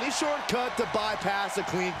take any shortcut to bypass a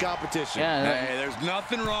clean competition. Yeah. Hey, there's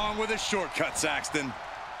nothing wrong with a shortcut, Saxton.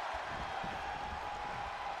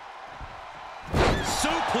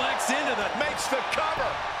 Suplex into the... Makes the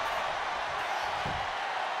cover.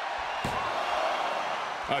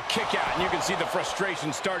 A kick out, and you can see the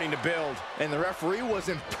frustration starting to build. And the referee was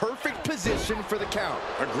in perfect position for the count.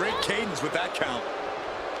 A great cadence with that count.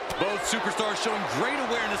 Both superstars showing great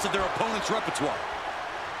awareness of their opponent's repertoire.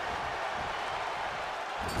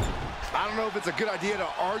 I don't know if it's a good idea to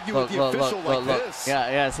argue with the official like this.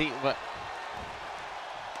 Yeah, see, but...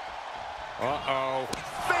 Uh-oh.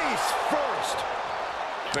 Face first.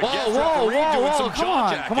 Whoa,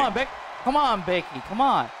 come on, Becky, come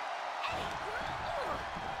on.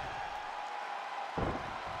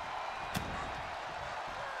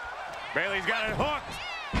 Bayley's got it hooked.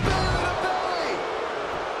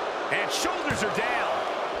 And shoulders are down.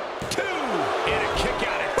 2. And a kick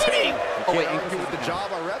out at 2. Oh, wait, argue with the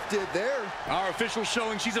job our ref did there. Our official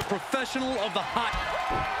showing she's a professional of the hot.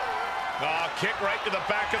 Kick right to the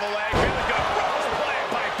back of the leg. Bayley got cross play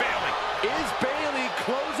by Bayley. Is Bayley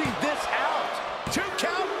closing this out? 2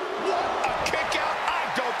 count. What a kick out. I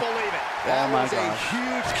don't believe it. That was a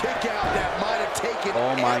huge kick out that might have taken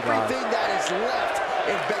everything that is left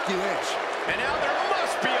in Becky Lynch. And now there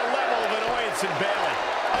must be a level of annoyance in Bayley.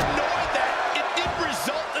 Annoyed that it didn't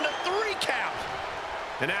result in a 3 count.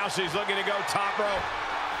 And now she's looking to go top rope.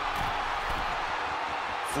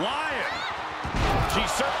 Flying. She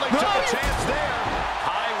certainly took a chance there.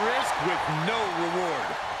 High risk with no reward.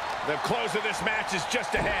 The close of this match is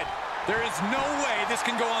just ahead. There is no way this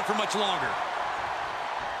can go on for much longer.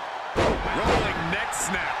 Rolling neck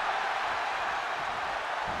snap.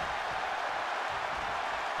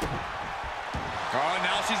 Oh,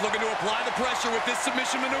 Now she's looking to apply the pressure with this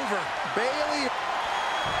submission maneuver. Bayley.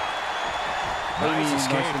 What do you mean,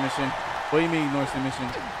 North submission? What do you mean, North submission?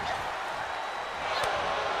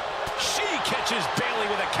 She catches Bayley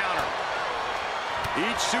with a counter.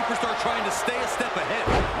 Each superstar trying to stay a step ahead.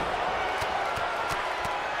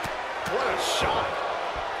 What a shot.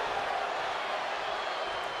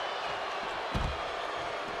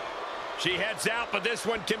 She heads out, but this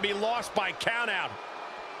one can be lost by countout.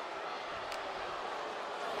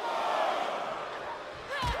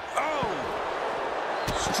 Oh!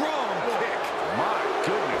 Strong kick. My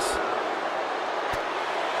goodness.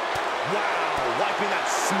 Wow, wiping that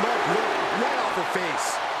smug look right off her face.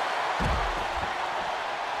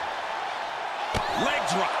 Leg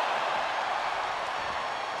drop.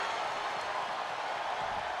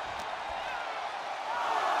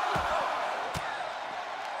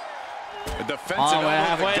 A defensive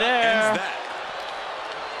elbow to the gut ends that.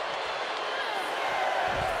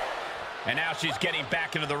 And now she's getting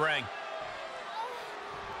back into the ring.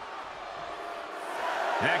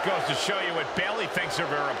 And that goes to show you what Bayley thinks of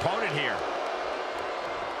her opponent here.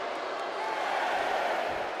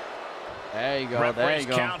 There you go, Referee's there you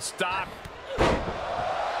go. count stop.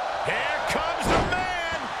 Here comes the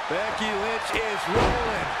man. Becky Lynch is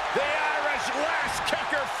rolling. The Irish lash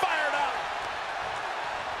kicker fired up.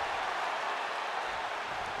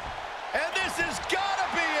 And this has got to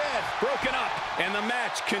be it. Broken up. And the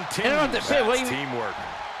match continues. That's teamwork.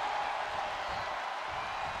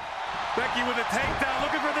 Becky with a takedown,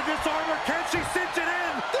 looking for the disarmer. Can she cinch it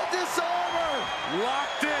in? The disarmer!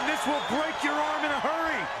 Locked in. This will break your arm in a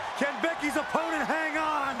hurry. Can Becky's opponent hang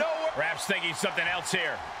on? No. Perhaps thinking something else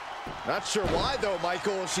here. Not sure why, though,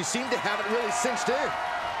 Michael. She seemed to have it really cinched in.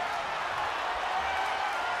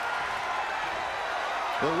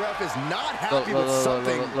 The ref is not happy with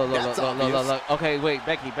something. That's obvious. Okay, wait,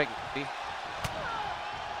 Becky, see?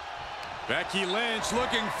 Becky Lynch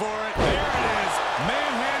looking for it. There it is.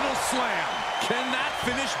 Manhandle slam. Can that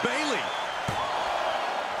finish Bayley?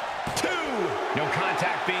 2. No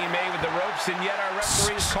contact being made with the ropes, and yet our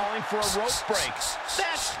referee is calling for a rope break.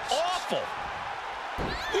 That's awful.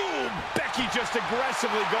 Ooh, Becky just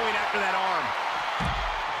aggressively going after that arm.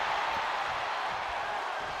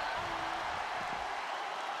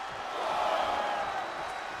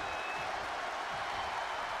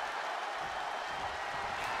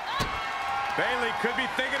 Bayley could be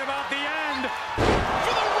thinking about the end.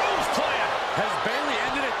 For the rose plant. Has Bayley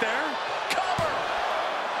ended it there? Cover.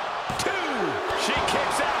 2. She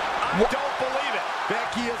kicks out. I don't believe it.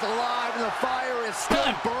 Becky is alive and the fire is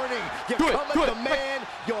still burning. You come at the man,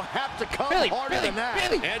 you'll have to come harder than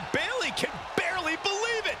that. And Bayley can barely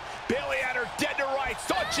believe it. Bayley had her dead to rights.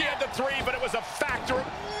 Thought she had the 3, but it was a factor of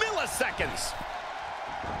milliseconds.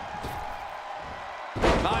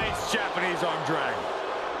 Nice Japanese arm drag.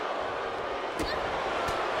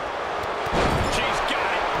 She's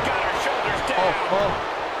got it. Got her shoulders down.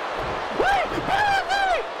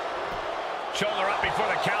 Shoulder up before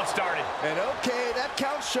the count started. And okay, that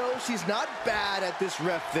count shows she's not bad at this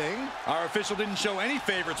ref thing. Our official didn't show any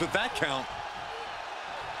favorites with that count.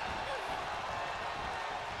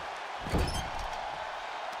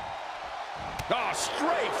 Oh,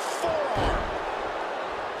 straight forearm.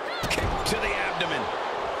 Kick to the abdomen.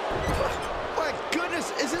 My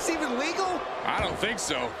goodness, is this even legal? I don't think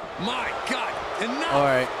so. My God, enough. All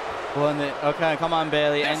right. Okay, come on,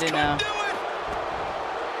 Bayley. End it now.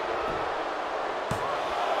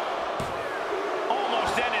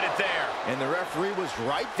 Almost ended it there. And the referee was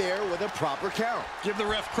right there with a proper count. Give the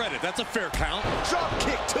ref credit. That's a fair count. Drop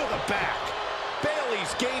kick to the back.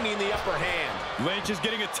 Bayley's gaining the upper hand. Lynch is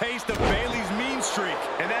getting a taste of Bayley's mean streak.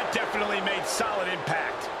 And that definitely made solid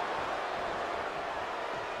impact.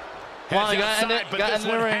 Come on, Heads gotta end outside, it. but Gotta this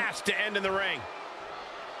end the one ring. has to end in the ring.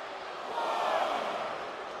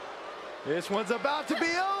 This one's about to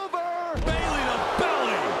be over. Bayley to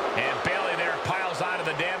belly. And Bayley there piles onto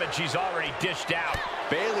the damage she's already dished out.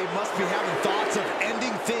 Bayley must be having thoughts of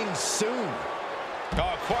ending things soon.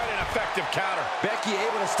 Oh, quite an effective counter. Becky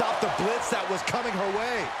able to stop the blitz that was coming her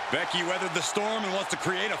way. Becky weathered the storm and wants to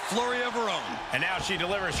create a flurry of her own. And now she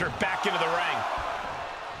delivers her back into the ring.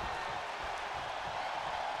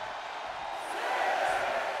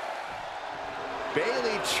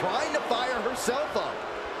 Bayley trying to fire herself up.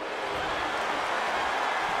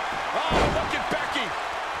 Oh, look at Becky.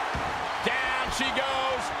 Down she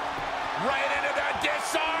goes. Right into the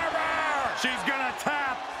disarmer. She's gonna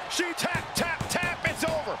tap. She tap, tap, tap. It's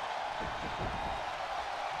over.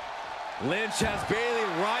 Lynch has Bayley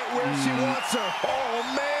right where she wants her. Oh,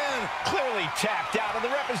 man. Clearly tapped out, and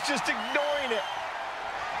the ref is just ignoring it.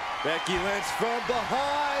 Becky Lynch from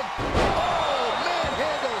behind. Oh, man,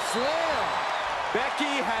 slam.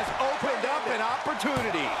 Becky has opened up an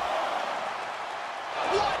opportunity.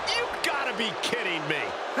 What? You've got to be kidding me.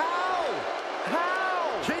 How?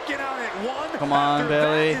 Kicking out at one. Come on,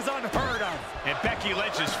 Bayley. That is unheard of. And Becky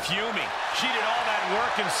Lynch is fuming. She did all that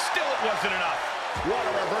work and still it wasn't enough. What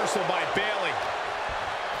a reversal by Bayley.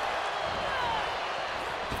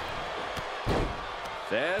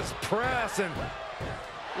 Says press and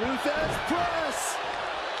Luthez press.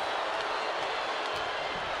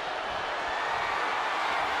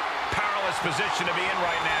 Powerless position to be in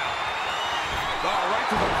right now. Oh, right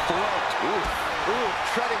to the throat. Ooh,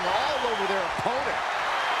 treading all over their opponent.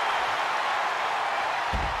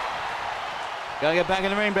 Gotta get back in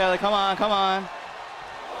the ring, Bayley. Come on, come on.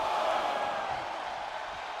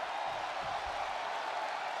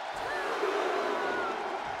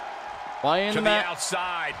 Why in to the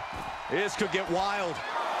outside. This could get wild.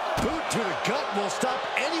 Boot to the gut will stop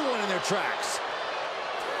anyone in their tracks.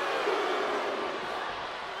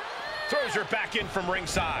 Throws her back in from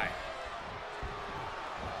ringside.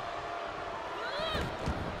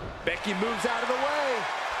 Becky moves out of the way.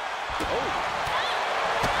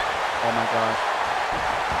 Oh my gosh.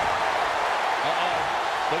 Uh-oh.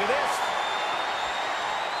 Look at this.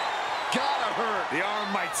 Gotta hurt. The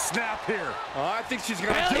arm might snap here. Oh, I think she's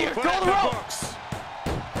gonna Bayley, do it. go to the rope. Books.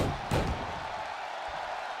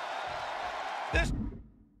 This.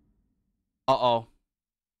 Uh-oh.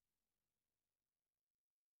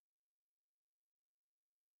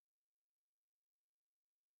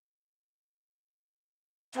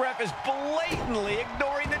 Ref is blatantly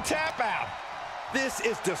ignoring the tap out. This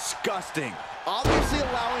is disgusting. Obviously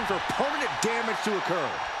allowing for permanent damage to occur.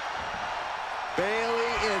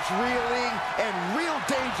 Bayley is reeling and real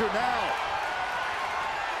danger now.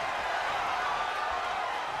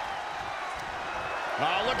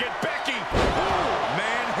 Oh, look at Becky. Ooh,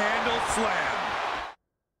 manhandle slam.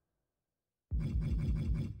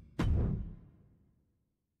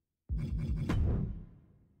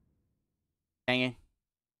 Dang it.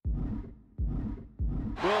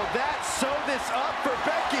 Will that sew this up for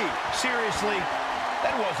Becky? Seriously,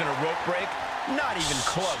 that wasn't a rope break. Not even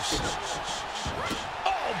close.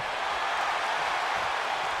 Oh!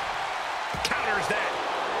 Counters that.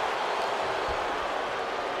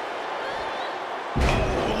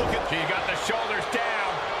 Oh, look at... She got the shoulders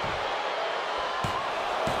down.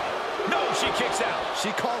 No, she kicks out.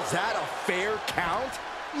 She calls that a fair count?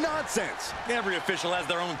 Nonsense. Every official has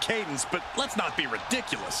their own cadence, but let's not be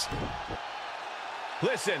ridiculous.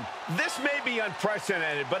 Listen, this may be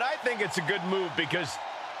unprecedented, but I think it's a good move because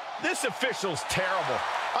this official's terrible.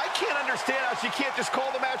 I can't understand how she can't just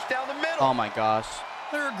call the match down the middle. Oh my gosh.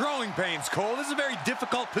 There are growing pains, Cole. This is a very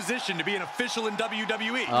difficult position to be an official in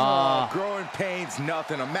WWE. Growing pains,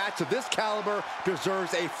 nothing. A match of this caliber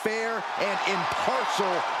deserves a fair and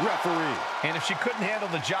impartial referee. And if she couldn't handle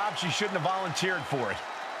the job, she shouldn't have volunteered for it.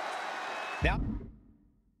 Now...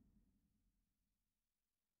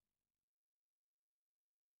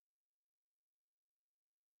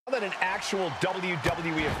 that an actual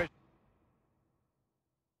WWE official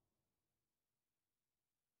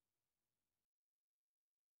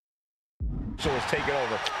has taken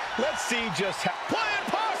over. Let's see just how... Flying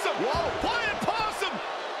possum! Whoa! Flying possum!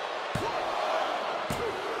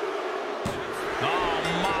 Oh,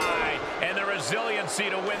 my! And the resiliency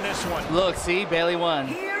to win this one. Look, see? Bayley won.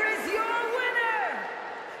 Here is your winner,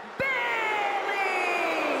 Bayley!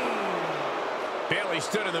 Bayley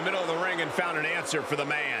stood in the middle of the ring and found an answer for the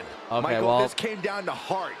man. Okay, Michael, well, this came down to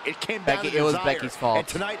heart. It came down to Becky, it was desire. Becky's fault. And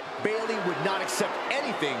tonight, Bayley would not accept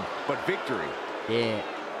anything but victory. yeah.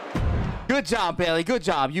 Good job, Bayley. Good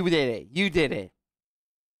job. You did it. You did it.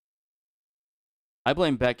 I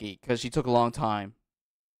blame Becky because she took a long time.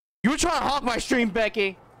 You were trying to hawk my stream,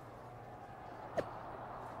 Becky.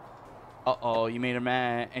 Uh-oh, you made her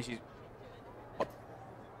mad, and she's... How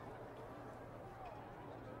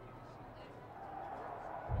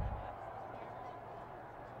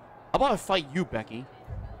about I fight you, Becky?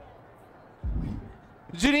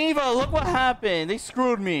 Geneva, look what happened. They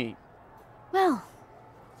screwed me. Well,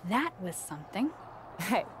 that was something.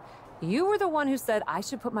 Hey, you were the one who said I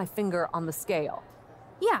should put my finger on the scale.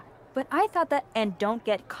 Yeah, but I thought that "and don't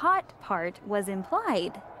get caught" part was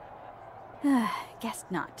implied. Guess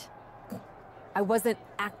not. I wasn't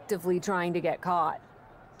actively trying to get caught.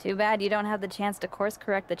 Too bad you don't have the chance to course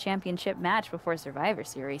correct the championship match before Survivor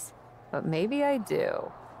Series. But maybe I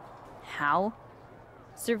do. How?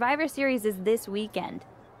 Survivor Series is this weekend.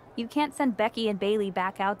 You can't send Becky and Bayley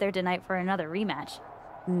back out there tonight for another rematch.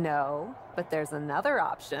 No, but there's another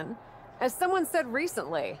option. As someone said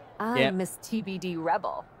recently, I'm Miss TBD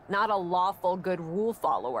Rebel, not a lawful good rule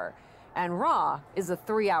follower. and Raw is a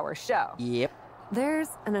 3-hour show. Yep. There's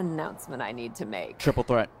an announcement I need to make. Triple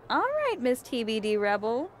threat. All right, Miss TBD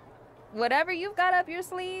Rebel. Whatever you've got up your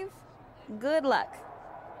sleeve, good luck.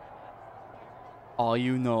 All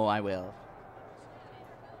you know I will.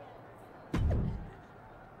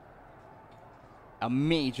 A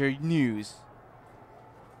major news.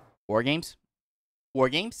 War games? War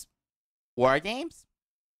games? War games?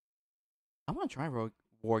 I want to try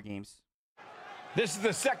war games. This is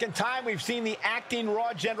the second time we've seen the acting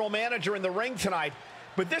Raw general manager in the ring tonight,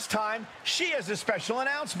 but this time she has a special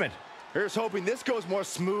announcement. Here's hoping this goes more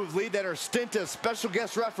smoothly than her stint as special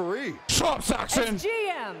guest referee. Stop, Saxon! As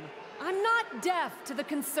GM, I'm not deaf to the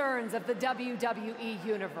concerns of the WWE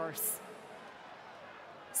Universe.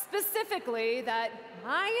 Specifically, that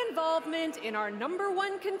my involvement in our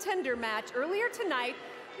 #1 contender match earlier tonight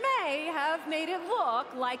may have made it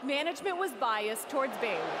look like management was biased towards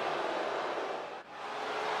Bayley.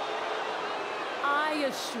 I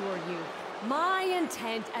assure you, my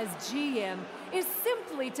intent as GM is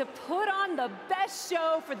simply to put on the best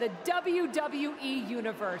show for the WWE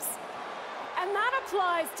Universe. And that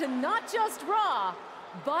applies to not just Raw,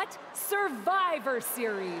 but Survivor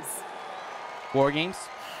Series. War games?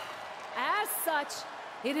 As such,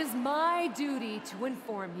 it is my duty to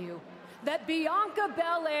inform you that Bianca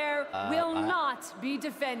Belair will not be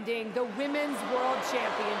defending the Women's World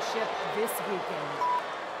Championship this weekend.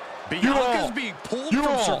 Bianca's being pulled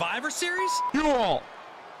from Survivor Series? You all!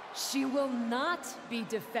 She will not be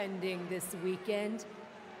defending this weekend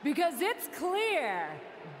because it's clear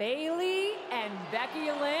Bayley and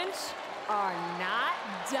Becky Lynch are not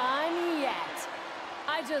done yet.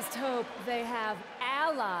 I just hope they have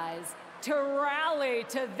allies to rally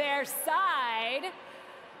to their side.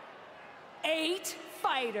 8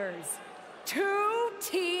 fighters, 2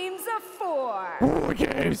 teams of 4. War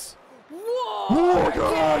games! War games!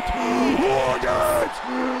 War games!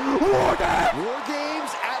 War games! War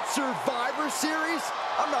games at Survivor Series?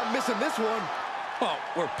 I'm not missing this one. Well,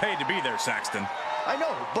 we're paid to be there, Saxton. I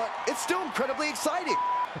know, but it's still incredibly exciting.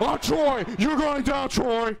 Oh, Troy! You're going down,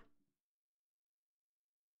 Troy!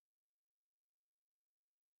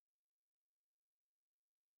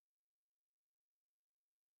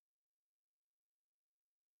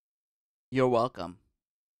 You're welcome.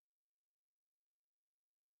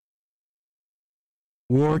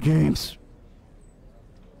 War games.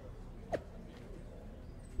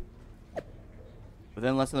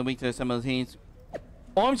 Within less than a week to assemble the teams.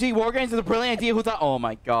 OMG, War Games is a brilliant idea. Who thought? Oh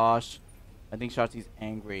my gosh. I think Shotzi's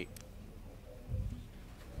angry.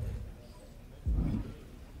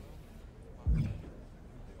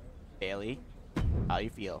 Bailey, how you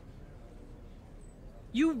feel?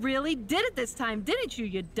 You really did it this time, didn't you,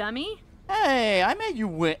 you dummy? Hey, I made you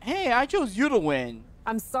win. Hey, I chose you to win.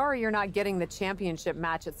 I'm sorry you're not getting the championship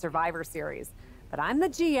match at Survivor Series, but I'm the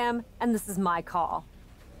GM, and this is my call.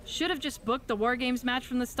 Should have just booked the War Games match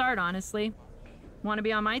from the start, honestly. Want to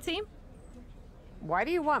be on my team? Why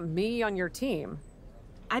do you want me on your team?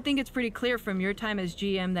 I think it's pretty clear from your time as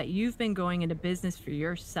GM that you've been going into business for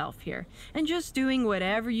yourself here, and just doing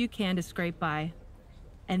whatever you can to scrape by.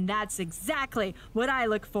 And that's exactly what I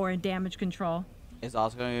look for in damage control. Is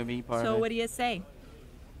also going to be part of it. So what do you say?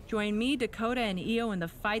 Join me, Dakota, and Io in the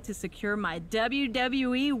fight to secure my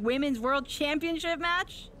WWE Women's World Championship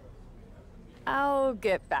match? I'll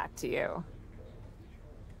get back to you.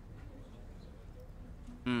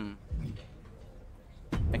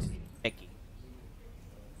 Thanks, Becky.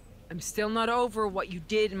 I'm still not over what you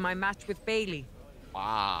did in my match with Bayley.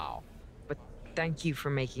 Wow. But thank you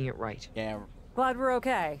for making it right. Yeah. Glad we're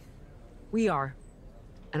okay. We are.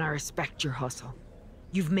 And I respect your hustle.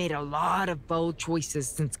 You've made a lot of bold choices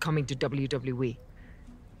since coming to WWE.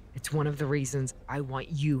 It's one of the reasons I want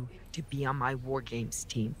you to be on my War Games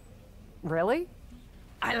team. Really?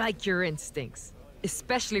 I like your instincts,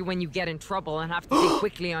 especially when you get in trouble and have to think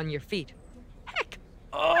quickly on your feet. Heck,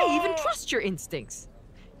 I even trust your instincts.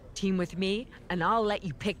 Team with me, and I'll let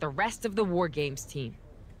you pick the rest of the War Games team.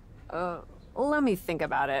 Let me think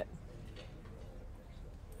about it.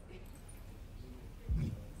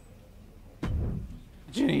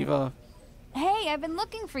 Geneva. Hey, I've been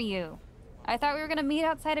looking for you. I thought we were gonna meet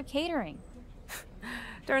outside of catering.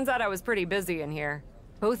 Turns out I was pretty busy in here.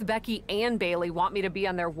 Both Becky and Bayley want me to be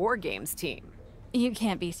on their War Games team. You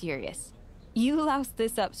can't be serious. You loused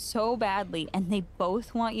this up so badly, and they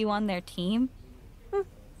both want you on their team?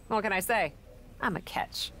 What can I say? I'm a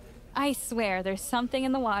catch. I swear, there's something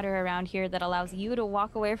in the water around here that allows you to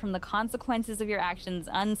walk away from the consequences of your actions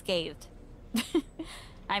unscathed.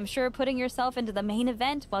 I'm sure putting yourself into the main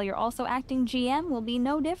event while you're also acting GM will be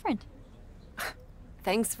no different.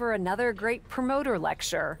 Thanks for another great promoter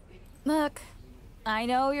lecture. Look, I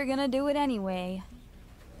know you're gonna do it anyway.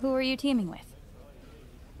 Who are you teaming with?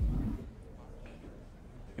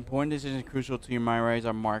 Important decisions crucial to your memories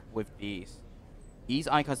are marked with these. These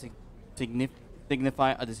icons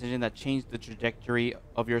signify a decision that changed the trajectory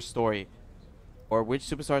of your story, or which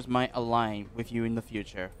superstars might align with you in the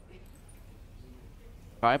future.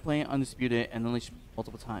 Try playing Undisputed and Unleashed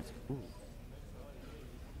multiple times. Ooh.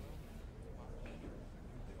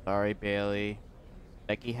 Sorry, Bailey.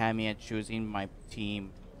 Becky had me at choosing my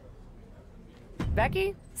team.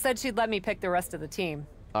 Becky said she'd let me pick the rest of the team.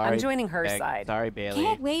 Sorry, I'm joining her Beck. side. Sorry, Bailey.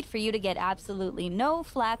 Can't wait for you to get absolutely no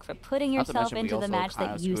flack for putting Not to yourself mention, we into the also match kind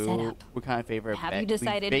that of you set screw- up. We kind of favor Have Beck- you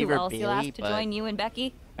decided we who favor else you'll Bailey, ask to but join you and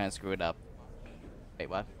Becky? Kind of screw it up. Wait,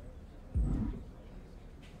 what?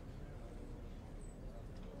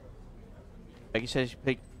 Becky said she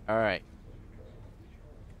picked. Alright.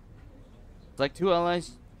 Select 2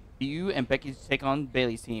 allies. You and Becky take on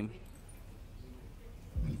Bailey's team.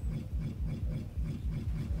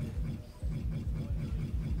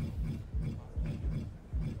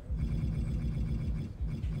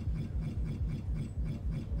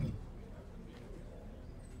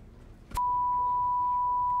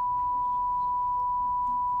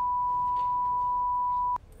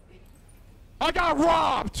 I got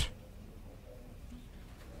robbed!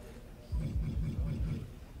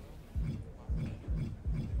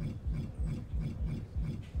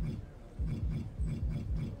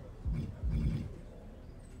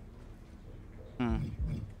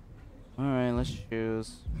 Alright, let's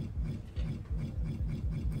choose.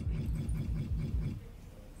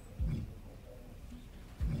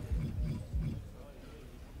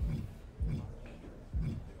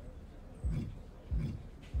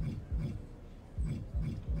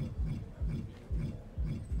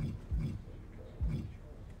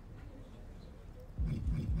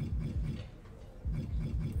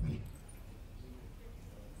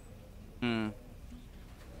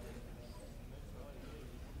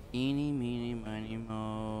 Eeny, meeny, miny,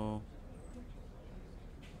 mo.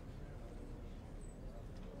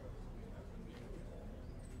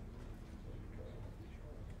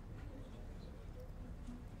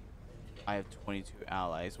 I have 22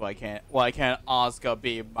 allies. Why can't Asuka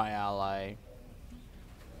be my ally?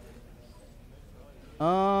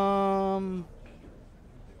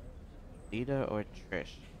 Lita or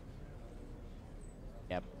Trish?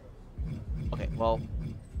 Yep. Okay, well.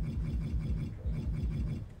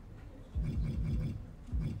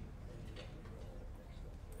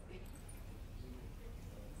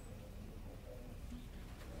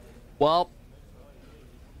 Well.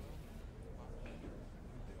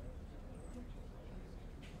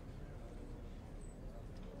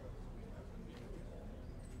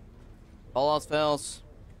 All else fails.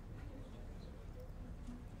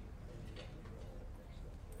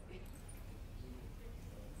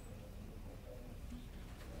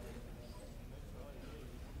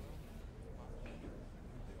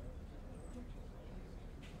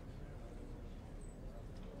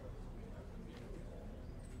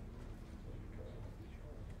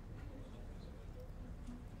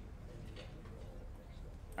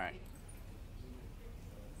 All right.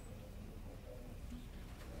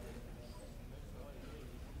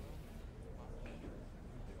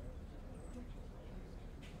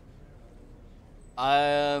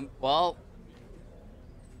 Well.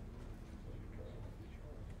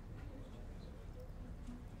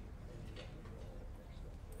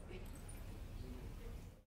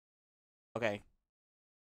 Okay.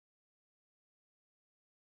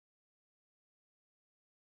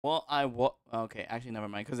 Well, okay, actually, never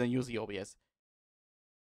mind, because I use the OBS.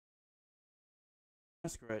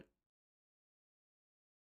 Screw it.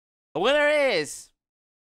 The winner is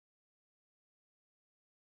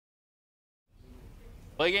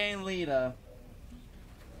we're getting Lita.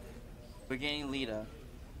 We're getting Lita.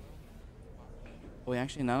 Wait,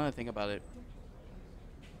 actually, now that I think about it,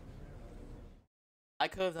 I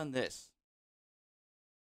could have done this.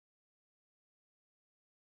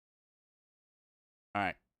 All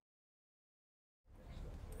right.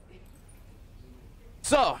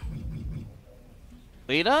 So,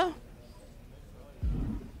 Lita.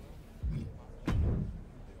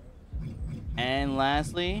 And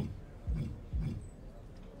lastly,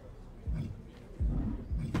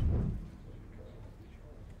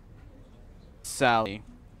 Sally.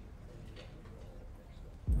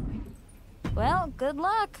 Well, good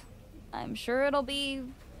luck. I'm sure it'll be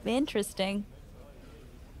interesting.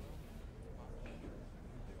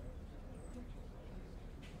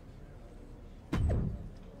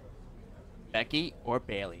 Becky or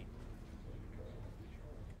Bailey?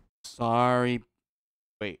 Sorry.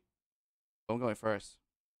 Wait. I'm going first.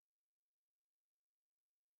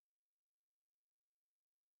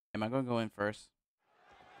 Am I going to go in first?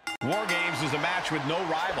 War Games is a match with no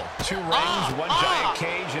rival. 2 rings, 1 giant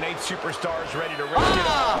cage, and 8 superstars ready to risk it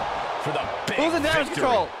all for the big Who's in damage victory.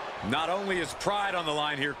 control? Not only is pride on the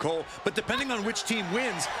line here, Cole, but depending on which team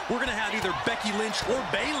wins, we're going to have either Becky Lynch or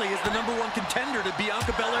Bayley as the #1 contender to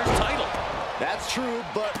Bianca Belair's title. That's true,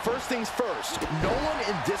 but first things first, no one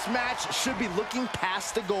in this match should be looking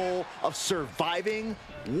past the goal of surviving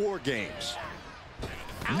War Games.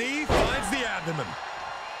 Knee finds the abdomen.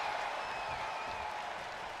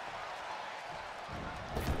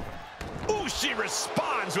 Ooh, she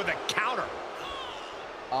responds with a counter.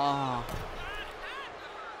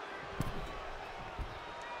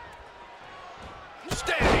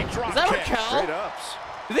 Standing drop Is that kick. Raquel? Straight ups.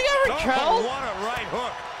 You think I Raquel? Oh, what a right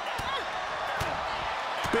hook.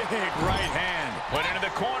 Big right hand. Put into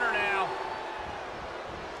the corner now.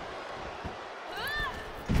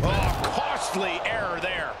 Oh, costly error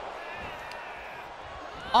there.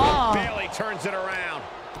 Bayley turns it around.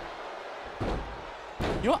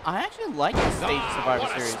 You know what? I actually like this stage of Survivor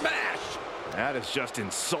what a Series. smash. That is just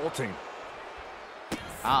insulting.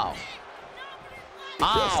 Ow.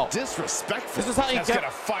 Ow. Just disrespectful. This is how you That's get...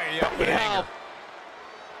 gonna fire you up with anger.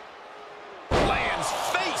 Lands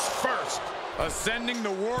face first. Ascending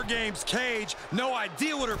the War Games cage. No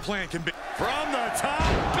idea what her plan can be. From the top.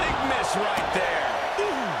 Big miss right there.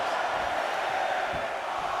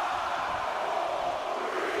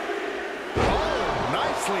 Oh,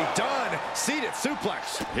 nicely done. Seated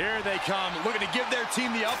suplex. Here they come, looking to give their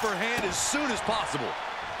team the upper hand as soon as possible.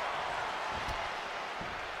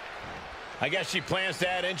 I guess she plans to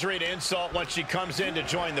add injury to insult once she comes in to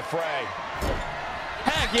join the fray.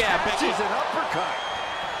 Heck yeah, Becky. She's an uppercut.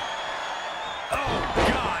 Oh,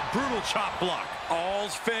 God, brutal chop block.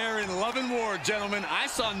 All's fair in love and war, gentlemen. I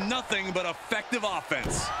saw nothing but effective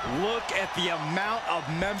offense. Look at the amount of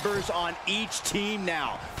members on each team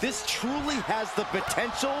now. This truly has the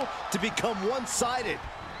potential to become one-sided.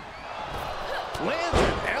 Lands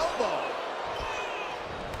an elbow.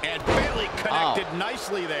 And Bayley connected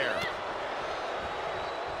nicely there.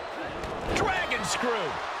 Dragon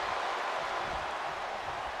screw.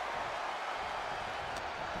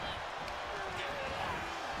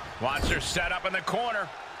 Watch her set up in the corner.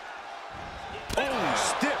 Oh,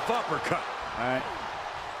 stiff uppercut. All right.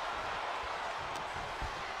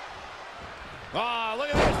 Ah, look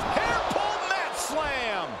at this. Hair pull mat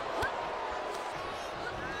slam.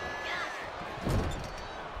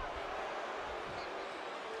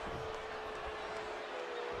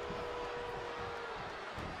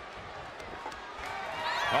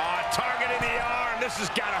 Target in the arm. This has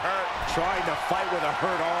got to hurt. Trying to fight with a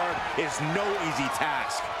hurt arm is no easy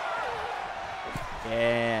task.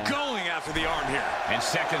 Yeah. Going after the arm here. And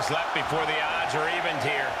seconds left before the odds are evened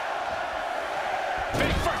here.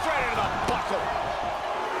 Big first right into the buckle.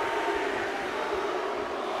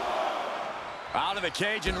 Out of the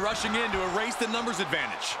cage and rushing in to erase the numbers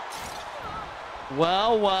advantage.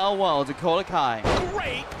 Well, well, well, Dakota Kai.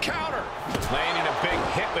 Great counter. Landing a big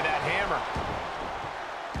hit with that hammer.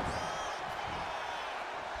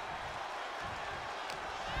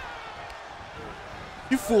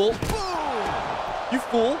 You fool. Boom! You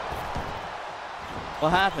fool. What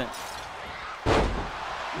happened?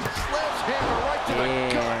 Sledgehammer right to the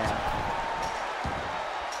gut.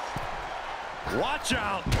 Watch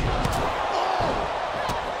out.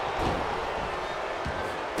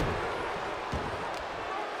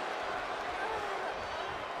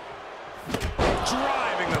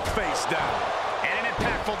 Driving the face down. And an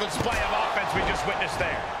impactful display of offense we just witnessed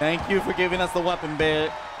there. Thank you for giving us the weapon,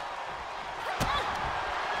 Bayley.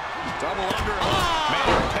 Double under. Made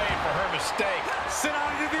her pay for her mistake. Sit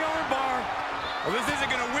on into the armbar. Well, this isn't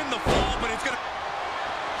going to win the fall, but it's going to...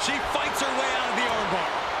 She fights her way out of the armbar.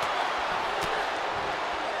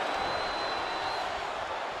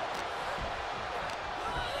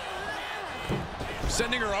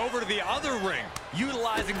 Sending her over to the other ring,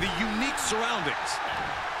 utilizing the unique surroundings.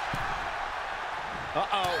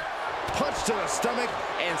 Uh-oh. Punch to the stomach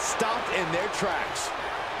and stopped in their tracks.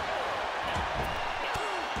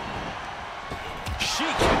 She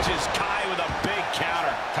catches Kai with a big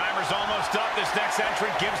counter. Timer's almost up. This next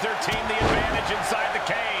entrant gives their team the advantage inside the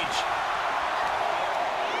cage.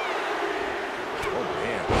 Oh,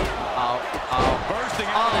 man. Bursting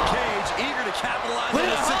out of the cage, eager to capitalize on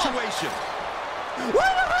the situation.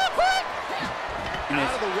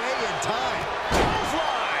 Out of the way in time.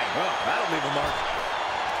 Fly. Well, that'll leave a mark.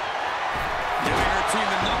 Giving her team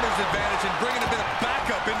the numbers advantage and bringing a bit of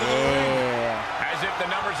backup into the ring. As if the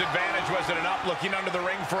numbers advantage wasn't enough, looking under the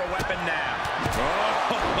ring for a weapon now.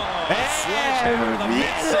 Sledgehammer, the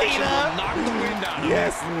midsection will knock the wind out of it.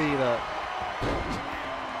 Yes, Lita.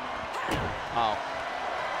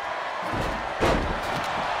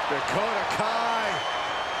 Dakota Kai.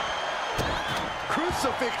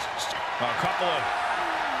 Crucifix. A couple of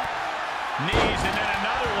knees and then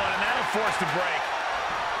another one, and that'll force the break.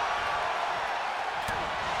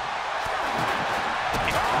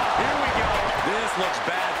 Here we go. This looks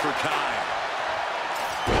bad for Kai.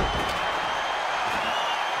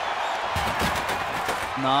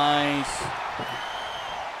 Nice.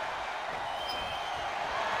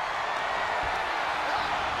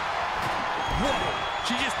 Whoa!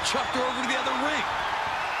 She just chucked her over to the other ring.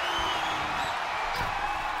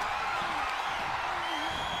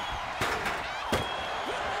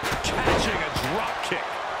 Catching a drop kick.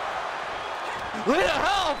 Lita,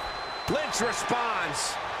 help! Lynch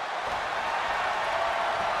responds.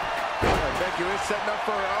 Becky Lynch setting up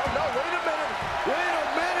for her. Oh, no, wait a minute. Wait a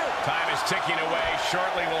minute. Time is ticking away.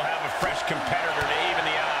 Shortly, we'll have a fresh competitor to even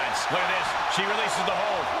the odds. Look at this. She releases the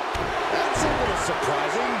hold. That's a little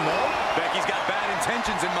surprising, no? Becky's got bad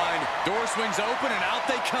intentions in mind. Door swings open and out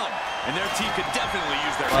they come. And their team could definitely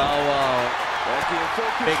use their help. Becky in full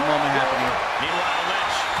control. Big moment happening. Meanwhile,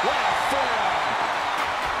 Lynch. What a forearm.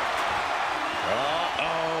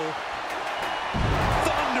 Uh-oh.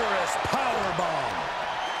 Thunderous powerbomb.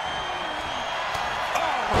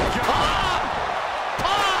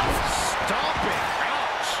 Stomping.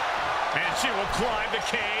 Ouch. And she will climb the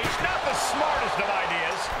cage. Not the smartest of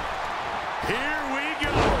ideas. Here we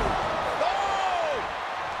go. Oh!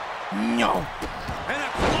 No. And a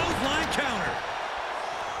clothesline counter.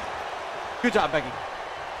 Good job, Becky.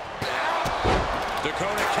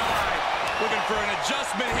 Dakota Kai looking for an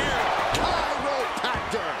adjustment here.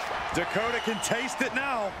 Chiropractor. Dakota can taste it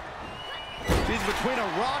now. She's between a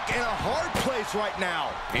rock and a hard place right now.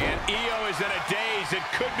 And Io is in a daze. It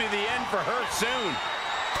could be the end for her soon.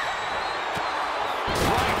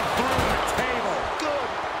 Right through the table. Good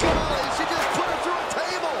golly, she just put her through a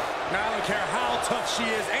table. Now, I don't care how tough she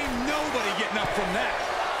is. Ain't nobody getting up from that.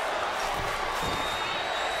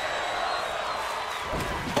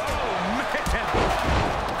 Oh, man.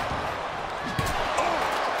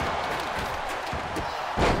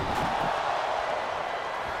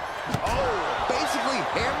 Basically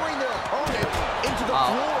hammering their opponent into the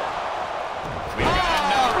floor. We've got a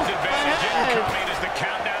numbers advantage incoming as the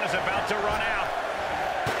countdown is about to run out.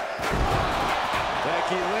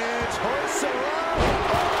 Becky Lynch hoists her up.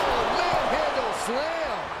 Oh, manhandle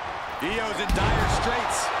slam. Io's in dire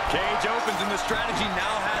straits. Cage opens and the strategy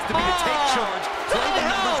now has to be to take charge. Play the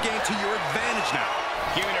numbers game to your advantage now.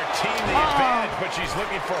 Giving her team the advantage, but she's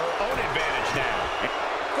looking for her own advantage now.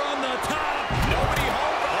 From the top. Nobody home.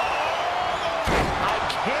 I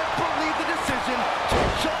can't believe the decision to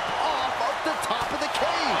jump off of the top of the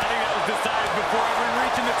cage. I think that was decided before ever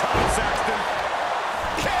reaching the top, Saxton.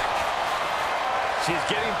 Kick. She's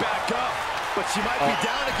getting back up, but she might be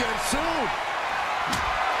down again soon.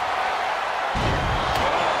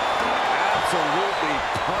 Absolutely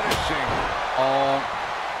punishing.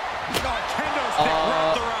 Kendo stick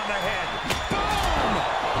wrapped around the head. Boom!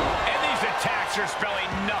 And these attacks are spelling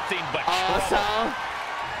nothing but trouble.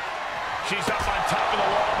 She's up on top of the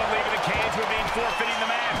wall, but leaving the cage would mean forfeiting the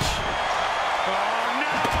match. Oh,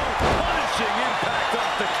 no! Punishing impact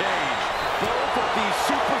off the cage. Both of these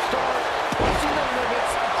superstars pushing the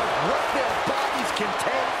limits of what their bodies can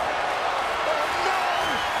take. Oh, no!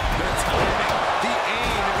 The timing, the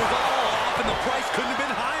aim, it was all off and the price couldn't have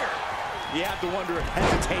been higher. You have to wonder if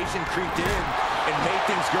hesitation creeped in and made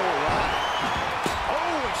things go awry.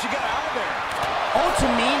 Oh, and she got out of there. Oh,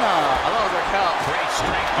 Tamina. I love her help. Great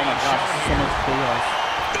strength. Oh my gosh, so much chaos.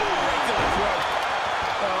 Right to the throat.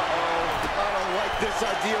 Uh-oh. I don't like this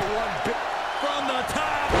idea one bit. From the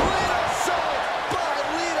top. Lita assault by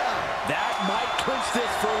Lita. That might clinch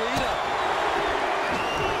this for Lita.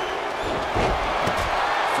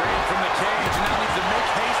 Freed from the cage, now needs to make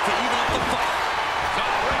haste to even up the fight.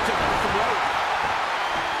 Right to the throat.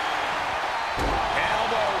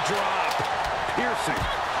 Elbow drop. Piercing.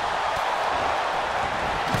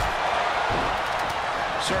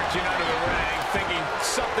 Searching under the ring, thinking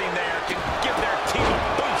something there can give their team a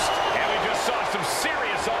boost. And we just saw some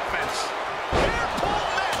serious offense. Air pull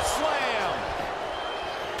mat slam.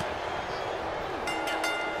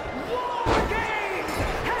 War Games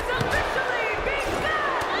has officially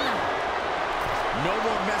begun! No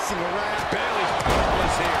more messing around. Bailey's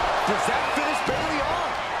powerless here. Does that finish Bailey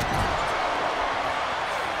off?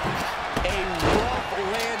 A rough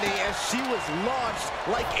landing as she was launched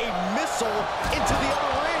like a missile into the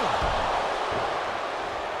other ring.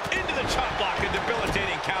 Into the chop block, a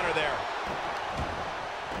debilitating counter there.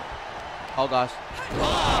 Oh gosh.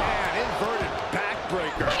 Man, inverted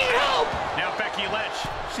backbreaker. Now Becky Lynch.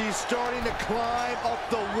 She's starting to climb up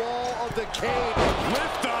the wall of the cage.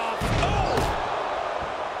 Lift off.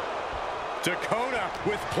 Dakota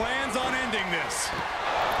with plans on ending this.